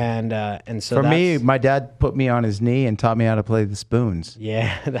 Yeah. And so For me, that's- my dad put me on his knee and taught me how to play the spoons.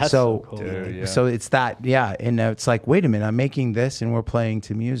 yeah, that's So, so cool. Dude, yeah. so it's that, yeah. And it's like, wait a minute, I'm making this and we're playing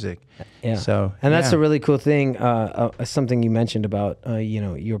to music. Yeah. So, and that's yeah. a really cool thing. Something you mentioned about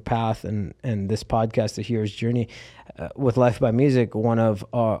your path and this podcast, The Hero's Journey, with Life by Music. One of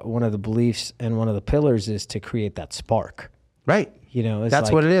the beliefs and one of the pillars is to create that spark. Right. It's That's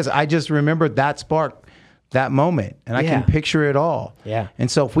like, what it is. I just remembered that spark, that moment, and I Yeah. can picture it all. Yeah. And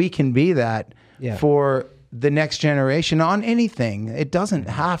so if we can be that Yeah. for the next generation on anything, it doesn't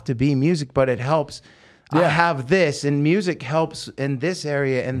have to be music, but it helps. I have this, and music helps in this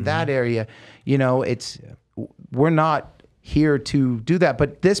area and that area. We're not here to do that.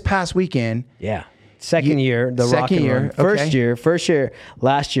 But this past weekend, Yeah. Second year, the second rock and year, roll. okay. First year,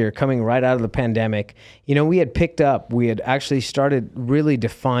 last year, coming right out of the pandemic, we had actually started really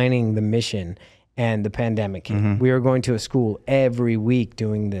defining the mission, and the pandemic hit. We were going to a school every week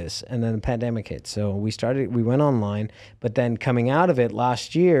doing this, and then the pandemic hit. So we went online, but then coming out of it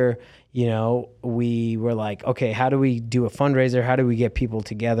last year, we were like, okay, how do we do a fundraiser? How do we get people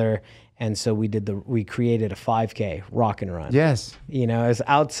together? And so we created a 5K rock and run. yes, It's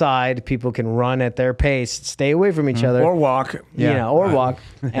outside. People can run at their pace, stay away from each other. Or walk. Or walk.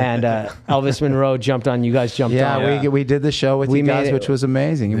 And Elvis Monroe jumped on. You guys jumped on. yeah, we did the show with We you made guys, it- which was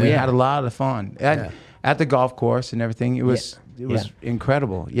amazing. We Yeah. had a lot of fun at the golf course and everything. It was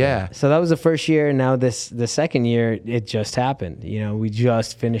incredible. Yeah. So that was the first year. Now the second year, it just happened. We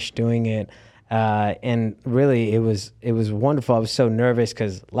just finished doing it. And really, it was wonderful. I was so nervous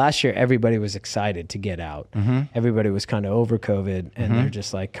because last year everybody was excited to get out. Everybody was kind of over COVID, and they're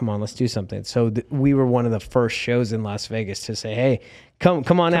just like, "Come on, let's do something." So we were one of the first shows in Las Vegas to say, "Hey, come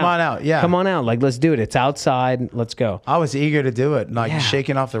on out, Come on out, yeah. come on out. Like, let's do it. It's outside. Let's go." I was eager to do it, like Yeah.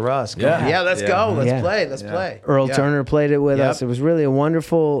 shaking off the rust. Yeah. Let's Yeah. go. Let's Yeah. play. Let's play. Earl Yeah. Turner played it with Yep. us. It was really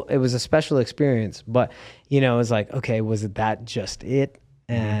it was a special experience. But it was like, okay, was it that just it?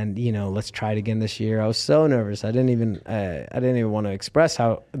 And let's try it again this year. I was so nervous. I didn't even want to express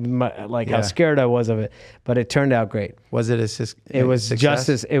how scared I was of it. But it turned out great. Was it It was success? just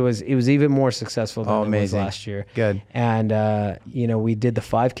as it was even more successful than it was amazing. last year. Good. And we did the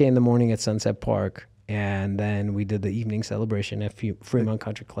 5K in the morning at Sunset Park, and then we did the evening celebration at Fremont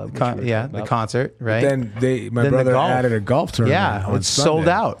Country Club. which we were talking the about. concert, right? Then my Then the brother golf. added a golf tournament. yeah, on it's sold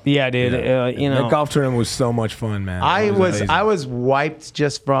Sunday. out. Yeah, dude. That golf tournament was so much fun, man. I was amazing. wiped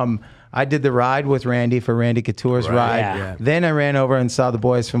just from. I did the ride with Randy for Randy Couture's ride. Yeah. Then I ran over and saw the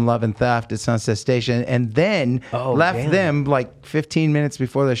boys from Love and Theft at Sunset Station, and then left damn. them like 15 minutes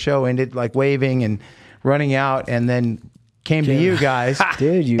before the show ended, like waving and running out, and then came to you guys,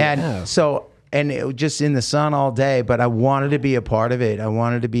 Dude, and it was just in the sun all day. But I wanted to be a part of it. I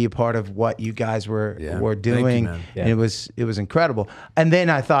wanted to be a part of what you guys were Thank you, doing, man. and it was incredible. And then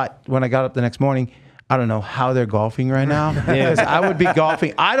I thought when I got up the next morning, I don't know how they're golfing right now because I would be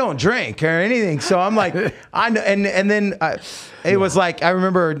golfing. I don't drink or anything, so I'm like, I know. And then it was like I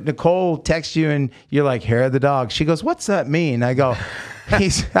remember Nicole text you and you're like, hair of the dog. She goes, what's that mean? I go,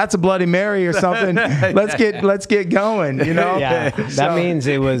 that's a Bloody Mary or something. Let's get going. Yeah, that So- means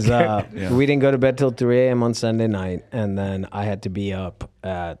it was. We didn't go to bed till 3 a.m. on Sunday night, and then I had to be up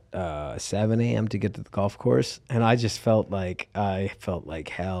at 7 a.m. to get to the golf course, and I just felt like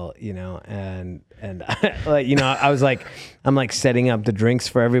hell, and I was like, I'm like setting up the drinks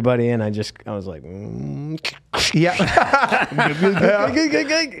for everybody, and I was like, Yeah. and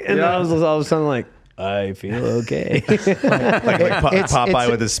then I was all of a sudden like, I feel okay. like Popeye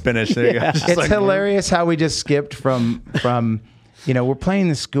with his spinach. There you go. Just It's like, hilarious how we just skipped from we're playing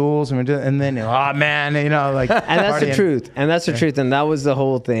the schools and we're doing, and then oh man, like And that's the partying. truth. And that's the truth. And that was the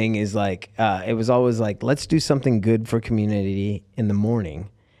whole thing is like, it was always like, let's do something good for community in the morning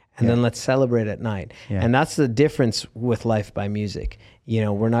and then let's celebrate at night. Yeah. And that's the difference with Life by Music.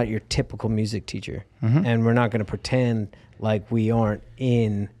 We're not your typical music teacher and we're not going to pretend like we aren't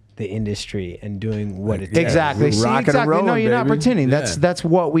in the industry and doing what it Exactly. See, Rock and exactly. roll, No, you're not baby. pretending. Yeah. That's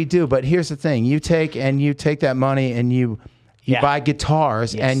what we do. But here's the thing: you take that money and you Yeah. buy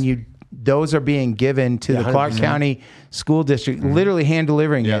guitars, Yes. and those are being given to the Clark 100%. County School District, literally hand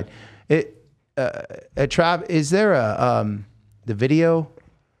delivering Yeah. it. Trav, is there the video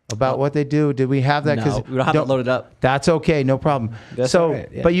about what they do? Did we have that? No, we don't have it loaded up. That's okay, no problem. That's so, all right,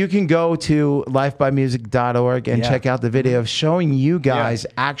 yeah. but you can go to lifebymusic.org and Yeah. check out the video of showing you guys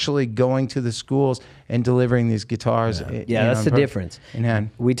actually going to the schools and delivering these guitars. Yeah, that's the difference. In hand.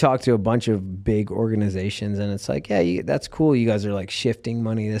 We talked to a bunch of big organizations, and it's like, yeah, that's cool. You guys are like shifting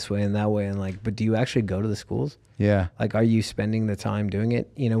money this way and that way, and like, but do you actually go to the schools? Yeah. Like, are you spending the time doing it?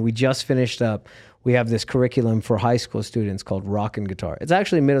 You know, we just finished up. We have this curriculum for high school students called Rock and Guitar. It's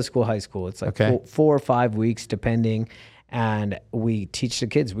actually middle school, high school. It's like Okay. 4 or 5 weeks, depending. And we teach the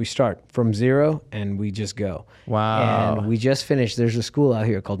kids. We start from zero and we just go. Wow. And we just finished. There's a school out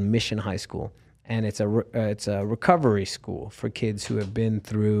here called Mission High School, and it's a recovery school for kids who have been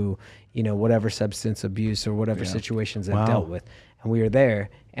through, you know, whatever substance abuse or whatever situations they've dealt with. And we were there,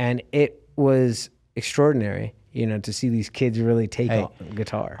 and it was extraordinary, you know, to see these kids really take on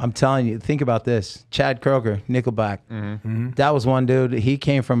guitar. I'm telling you, think about this. Chad Kroger, Nickelback. That was one dude. He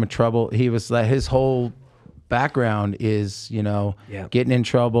came from a trouble. He was like, his whole background is, you know, getting in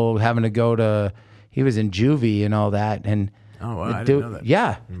trouble, having to go to, he was in juvie and all that. And Oh, wow, the I didn't dude- know that.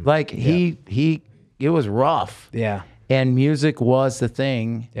 Yeah. Like he, it was rough. Yeah. And music was the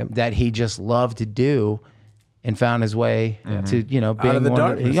thing that he just loved to do and found his way to, you know, being of the one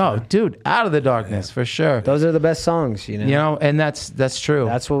darkness, yo, man. dude, out of the darkness for sure. Those are the best songs, you know. You know, and that's true.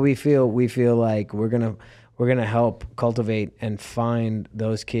 That's what we feel. We feel like we're gonna help cultivate and find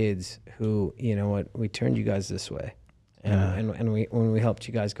those kids who, you know what, we turned you guys this way, and we when we helped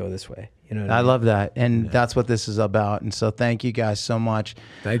you guys go this way. You know what I mean? love that, and that's what this is about. And so, thank you guys so much.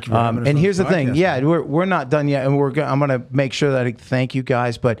 Thank you for having us and on here's the the thing, podcast, yeah, man. we're not done yet, and I'm gonna make sure that I thank you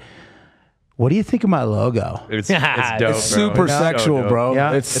guys. But what do you think of my logo? It's dope. It's bro. Super It's so sexual, dope. bro.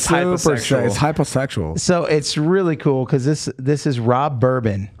 Yeah. It's It's super hyposexual. It's hyposexual. So it's really cool because this is Rob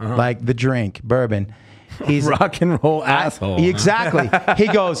Bourbon, like the drink bourbon. He's Rock and roll asshole. Exactly.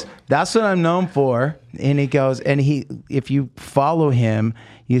 He goes, that's what I'm known for. And he goes, and if you follow him,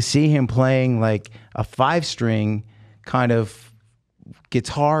 you see him playing like a 5-string kind of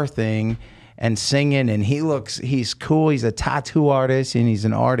guitar thing and singing. And he's cool. He's a tattoo artist and he's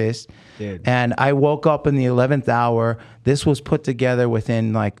an artist. Dude. And I woke up in the 11th hour. This was put together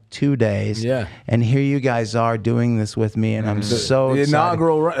within like 2 days. Yeah. And here you guys are doing this with me. And I'm so the excited.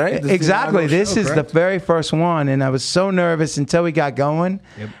 inaugural, right? This is the Exactly. inaugural This show, is correct? the very first one, and I was so nervous until we got going.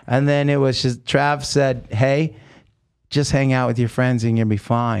 And then it was just Trav said, "Hey, just hang out with your friends and you'll be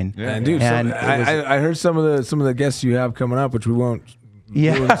fine." And dude, And it was- I heard some of the guests you have coming up, which we won't.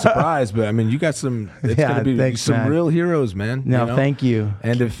 Yeah. ruin the surprise, but I mean, you got some. It's Yeah, gonna be thanks, some man. real heroes, man. No, you know? thank you.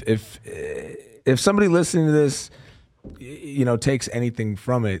 And if somebody listening to this, you know, takes anything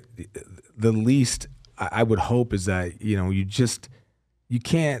from it, the least I would hope is that, you know, you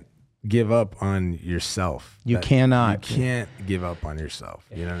can't give up on yourself. You cannot. You can't give up on yourself.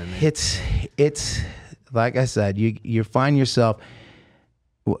 You know what I mean? It's like I said, you find yourself.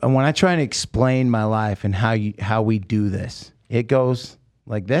 When I try to explain my life and how we do this, it goes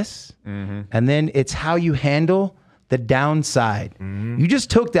like this, and then it's how you handle the downside. You just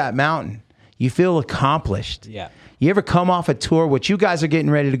took that mountain. You feel accomplished. Yeah. You ever come off a tour, which you guys are getting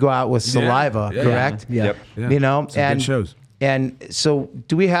ready to go out with Saliva, Yeah. correct? Yeah. Yep. Yeah. You know, Some good shows. And so,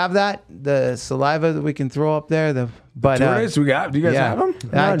 do we have that, the Saliva that we can throw up there? Tour dates we got? Do you guys have them?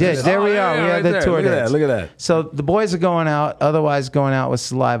 I did. There we are. We have the tour Look at that. dates. Look at that. So the boys are going out, otherwise going out with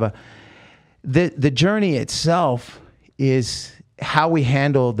Saliva. The journey itself is how we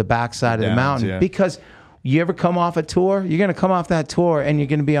handle the backside of the Downs, mountain. yeah. Because you ever come off a tour, you're going to come off that tour and you're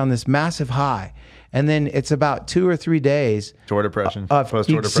going to be on this massive high. And then it's about 2 or 3 days Tour depression. of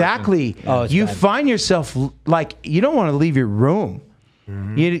Post-tour exactly. Oh, it's you bad. find yourself like you don't want to leave your room.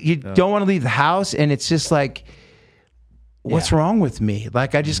 You don't want to leave the house, and it's just like, what's wrong with me?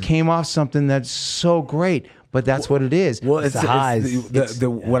 Like I just came off something that's so great, but that's what it is. Well, it's the highs.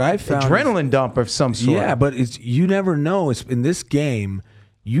 what I found. Adrenaline dump of some sort. Yeah, but you never know. It's in this game.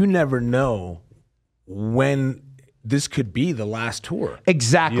 You never know when this could be the last tour.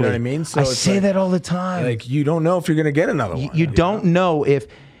 Exactly. You know what I mean? So I it's say like- that all the time. Like you don't know if you're gonna get another one. You don't know if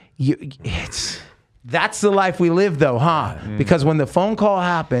that's the life we live though, huh? Because when the phone call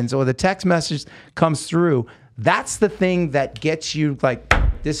happens or the text message comes through, that's the thing that gets you like,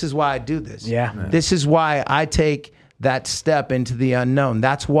 this is why I do this. Yeah. This is why I take that step into the unknown.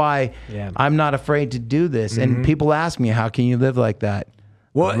 That's why I'm not afraid to do this. And people ask me, how can you live like that?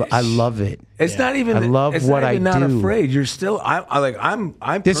 Well, I love it. It's not even. I love it's what not even I not do. afraid. You're still. I'm.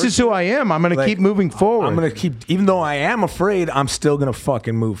 This is who I am. I'm going to like, keep moving forward. I'm gonna keep. Even though I am afraid, I'm still gonna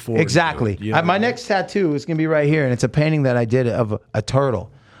fucking move forward. Exactly. dude. You know? My next tattoo is going to be right here, and it's a painting that I did of a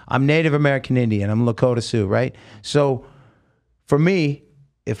turtle. I'm Native American Indian. I'm Lakota Sioux, right? So for me,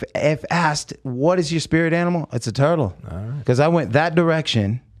 if asked, what is your spirit animal? It's a turtle. Because I went that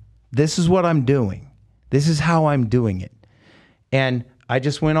direction. This is what I'm doing. This is how I'm doing it. And I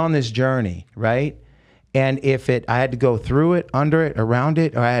just went on this journey, right? And if I had to go through it, under it, around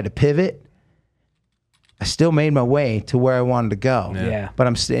it, or I had to pivot, I still made my way to where I wanted to go. Yeah.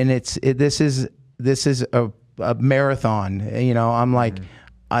 But this is a marathon. You know, I'm like,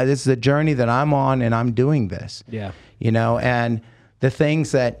 this is a journey that I'm on, and I'm doing this. Yeah. You know, and the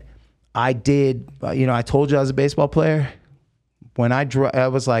things that I did, you know, I told you I was a baseball player. When I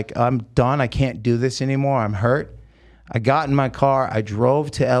was like, I'm done. I can't do this anymore. I'm hurt. I got in my car. I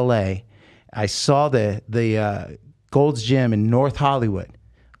drove to L.A. I saw the Gold's Gym in North Hollywood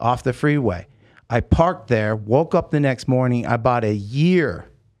off the freeway. I parked there, woke up the next morning. I bought a year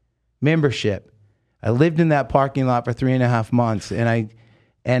membership. I lived in that parking lot for 3.5 months.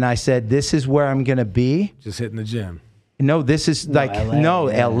 And I said, this is where I'm going to be. Just hitting the gym. No, this is like,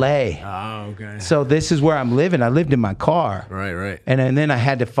 LA. Oh, okay. So this is where I'm living. I lived in my car. Right. And then I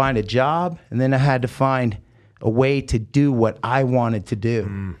had to find a job. And then I had to find a way to do what I wanted to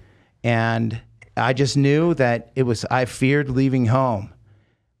do. And I just knew that I feared leaving home.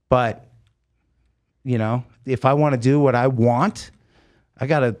 But, you know, if I want to do what I want, I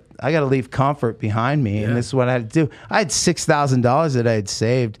gotta leave comfort behind me. And this is what I had to do. I had $6,000 that I had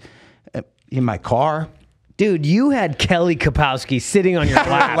saved in my car. Dude, you had Kelly Kapowski sitting on your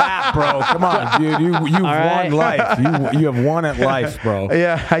lap. Bro, come on, dude. You've won life. You have won at life, bro.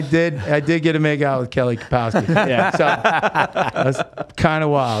 Yeah, I did get to make out with Kelly Kapowski. Yeah. So that's kind of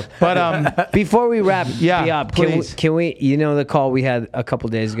wild. But Before we wrap Yeah, up, please. can we, you know, the call we had a couple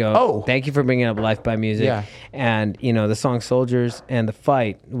days ago. Oh. Thank you for bringing up Life by Music. Yeah. And, you know, the song Soldiers and The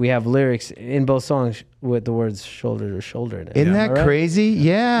Fight, we have lyrics in both songs with the words shoulder to shoulder in it. isn't that All right? crazy?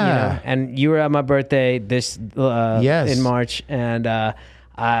 Yeah. You know, and you were at my birthday this Yes. in March, and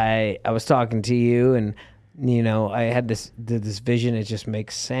I was talking to you, and you know, I had this vision. It just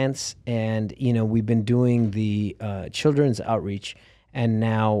makes sense, and you know, we've been doing the children's outreach, and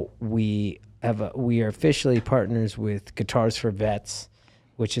now we are officially partners with Guitars for Vets,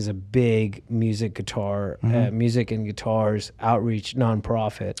 which is a big music and guitars outreach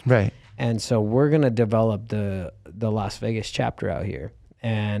nonprofit. Right. And so we're gonna develop the Las Vegas chapter out here.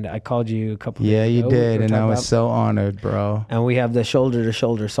 And I called you a couple Yeah, days you ago. did, We and were I talking was about- so honored, bro. And we have the shoulder to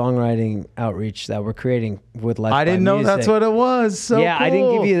shoulder songwriting outreach that we're creating with Life I didn't by know Music. that's what it was. So yeah, I didn't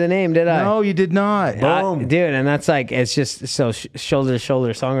give cool. you the name, did I? No, you did not. Dude, and that's like, it's just so shoulder to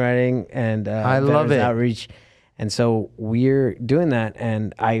shoulder songwriting and I love veterans it. outreach. And so we're doing that,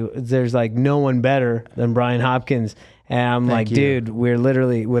 and there's like no one better than Brian Hopkins. And I'm Thank like, you. dude, we're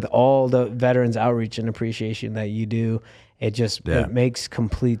literally, with all the veterans outreach and appreciation that you do, it just it makes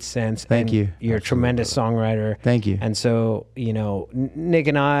complete sense. Thank And you. You're a tremendous songwriter. Thank you. And so, you know, Nick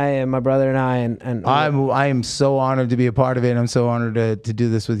and I and my brother and I am so honored to be a part of it. I'm so honored to do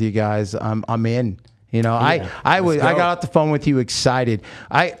this with you guys. I'm in. You know, I got off the phone with you excited.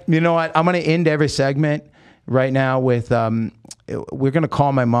 You know what? I'm going to end every segment right now with we're going to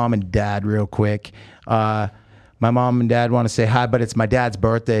call my mom and dad real quick. My mom and dad want to say hi, but it's my dad's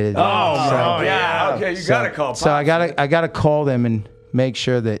birthday today. Yeah. Okay, you gotta call. So I gotta call them and make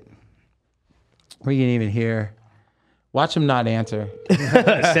sure that we can even hear. Watch them not answer.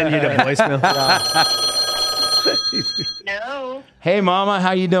 send you the voicemail. No, Hey, Mama,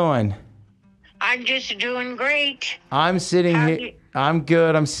 how you doing? I'm just doing great. I'm sitting How here. you- I'm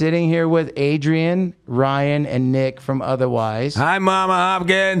good. I'm sitting here with Adrian, Ryan, and Nick from Otherwise. Hi, Mama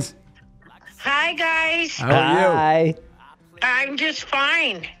Hopkins. Hi, guys. How are you? Hi. I'm just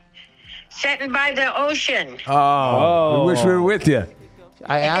fine. Sitting by the ocean. Oh, we wish we were with you.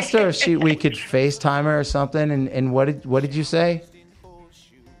 I asked her if we could FaceTime her or something, and what did you say?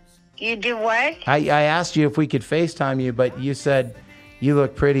 You do what? I asked you if we could FaceTime you, but you said you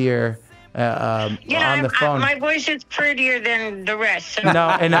look prettier on the phone. My voice is prettier than the rest. So No,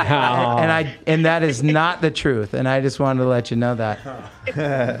 and that is not the truth, and I just wanted to let you know that.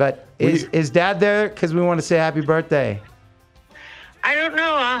 But is Dad there? Because we want to say happy birthday. I don't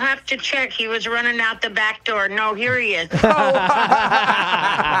know. I'll have to check. He was running out the back door. No, here he is.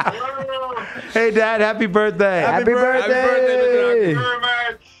 Hey, Dad, happy birthday! Happy birthday.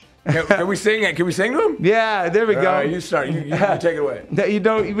 Can we sing it? Can we sing to him? Yeah, there we go. All right, you start. You take it away. No, you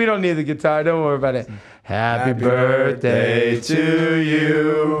don't. We don't need the guitar. Don't worry about it. Happy birthday to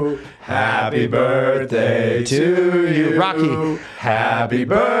you. Happy birthday to you, Rocky. Happy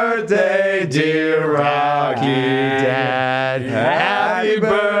birthday, dear Rocky. Dad. Happy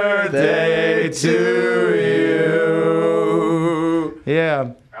birthday to you.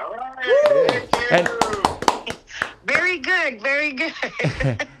 Yeah. And Very good. Very good.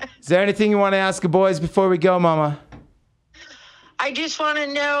 is there anything you want to ask the boys before we go, Mama? I just want to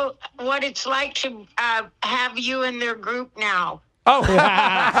know what it's like to have you in their group now. Oh,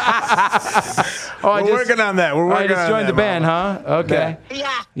 We're working on that. We're I working just on joined that, the band, Mama. huh? Okay.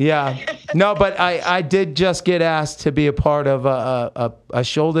 Yeah. Yeah. No, but I did just get asked to be a part of a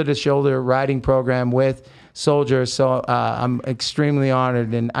shoulder-to-shoulder riding program with soldiers, so I'm extremely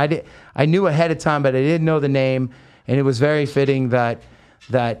honored. And I knew ahead of time, but I didn't know the name, and it was very fitting that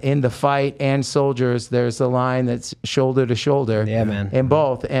in the fight and soldiers, there's a line that's shoulder to shoulder. Yeah, man. In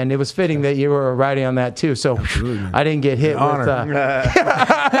both, and it was fitting that you were riding on that too. So I didn't get hit with.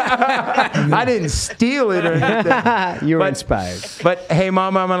 I didn't steal it or anything. You were But- inspired. But hey,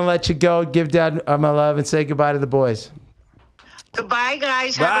 Mama, I'm gonna let you go. Give Dad my love and say goodbye to the boys. Goodbye,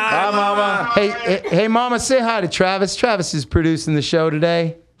 guys. Bye, Have a good Mama. Hey, Mama, say hi to Travis. Travis is producing the show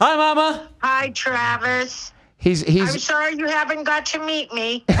today. Hi, Mama. Hi, Travis. I'm He's sorry you haven't got to meet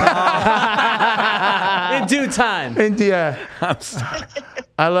me. In due time. yeah.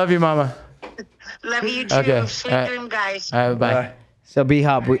 I love you, Mama. Love you too. Okay. Sweet All right. dream, guys. All right, bye. So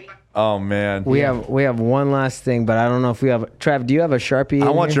B-Hop, Oh man. we have one last thing, but I don't know if we have. Trav, do you have a Sharpie? I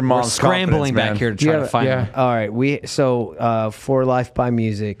in want here? your We're mom's scrambling confidence, back man. here to Do you try to have- find yeah. them. All right, for Life by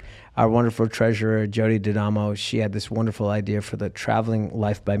Music, our wonderful treasurer Jody Didamo, she had this wonderful idea for the traveling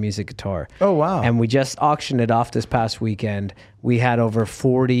Life by Music guitar. Oh, wow. And we just auctioned it off this past weekend. We had over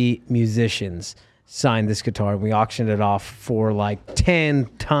 40 musicians sign this guitar. We auctioned it off for like 10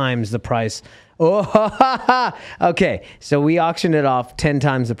 times the price. Oh, okay. So we auctioned it off 10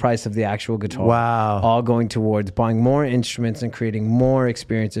 times the price of the actual guitar. Wow. All going towards buying more instruments and creating more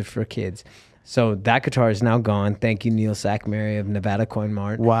experiences for kids. So that guitar is now gone. Thank you, Neil Sackmary of Nevada Coin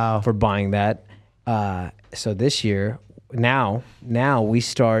Mart. Wow. For buying that. So this year, now we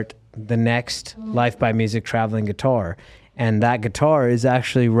start the next Life by Music traveling guitar. And that guitar is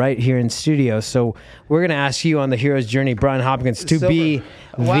actually right here in studio. So we're going to ask you on the Hero's Journey, Brian Hopkins, to be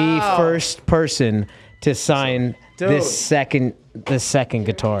Wow. the first person to sign Dude. the second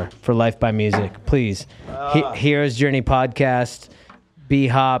guitar for Life by Music. Please. Hero's Journey podcast.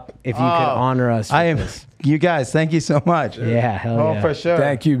 B-Hop, if you could honor us with I am. this. You guys, thank you so much. Yeah, hell Oh, yeah. for sure.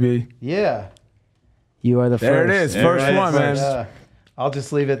 Thank you, B. Yeah. You are the There first. it is. There First it one, is. man. I'll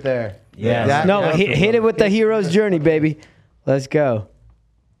just leave it there. Yeah. That- No, that- hit it with the Hero's Journey, baby. Let's go.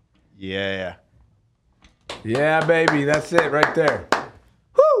 Yeah. Yeah, baby. That's it right there.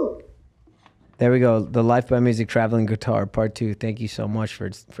 There we go. The Life by Music traveling guitar, part 2. Thank you so much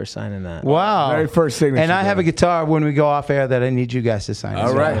for signing that. Wow. Very first signature. And I have a guitar when we go off air that I need you guys to sign. as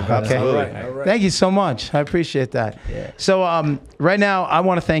All right. well. Okay. All right. All right. Thank you so much. I appreciate that. Yeah. So right now, I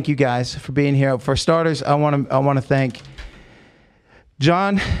want to thank you guys for being here. For starters, I want to thank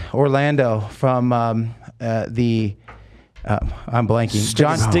John Orlando from the. I'm blanking.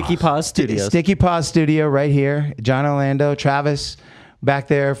 John Sticky Paws Studios. Sticky Paws Studio right here. John Orlando, Travis back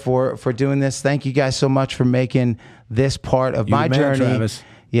there for doing this. Thank you guys so much for making this part of my the man, journey. Travis.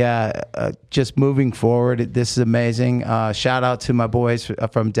 Yeah, just moving forward. This is amazing. Shout out to my boys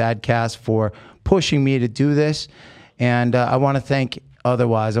from Dadcast for pushing me to do this. And I want to thank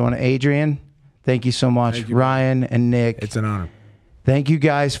otherwise. I want to Adrian. Thank you so much. Thank you, Ryan and Nick. It's an honor. Thank you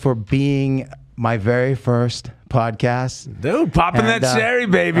guys for being my very first podcast. Dude, popping And, that cherry,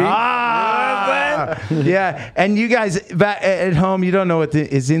 baby. Yeah, and you guys back at home, you don't know what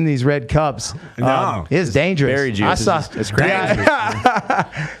is in these red cups. No. It's dangerous. berry juice. I It's saw. just- it's crazy. Yeah.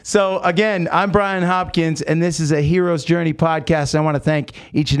 So again, I'm Brian Hopkins, and this is a Hero's Journey podcast. I want to thank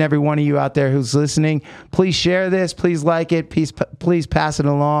each and every one of you out there who's listening. Please share this. Please like it. Please pass it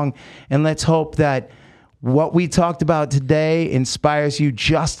along, and let's hope that what we talked about today inspires you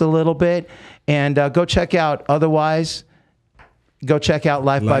just a little bit. And go check out Otherwise. Go check out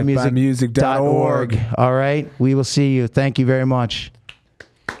lifebymusic.org. All right. We will see you. Thank you very much.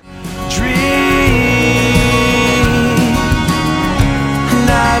 Dream, and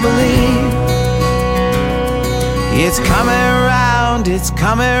I believe it's coming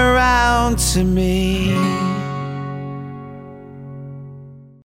around to me.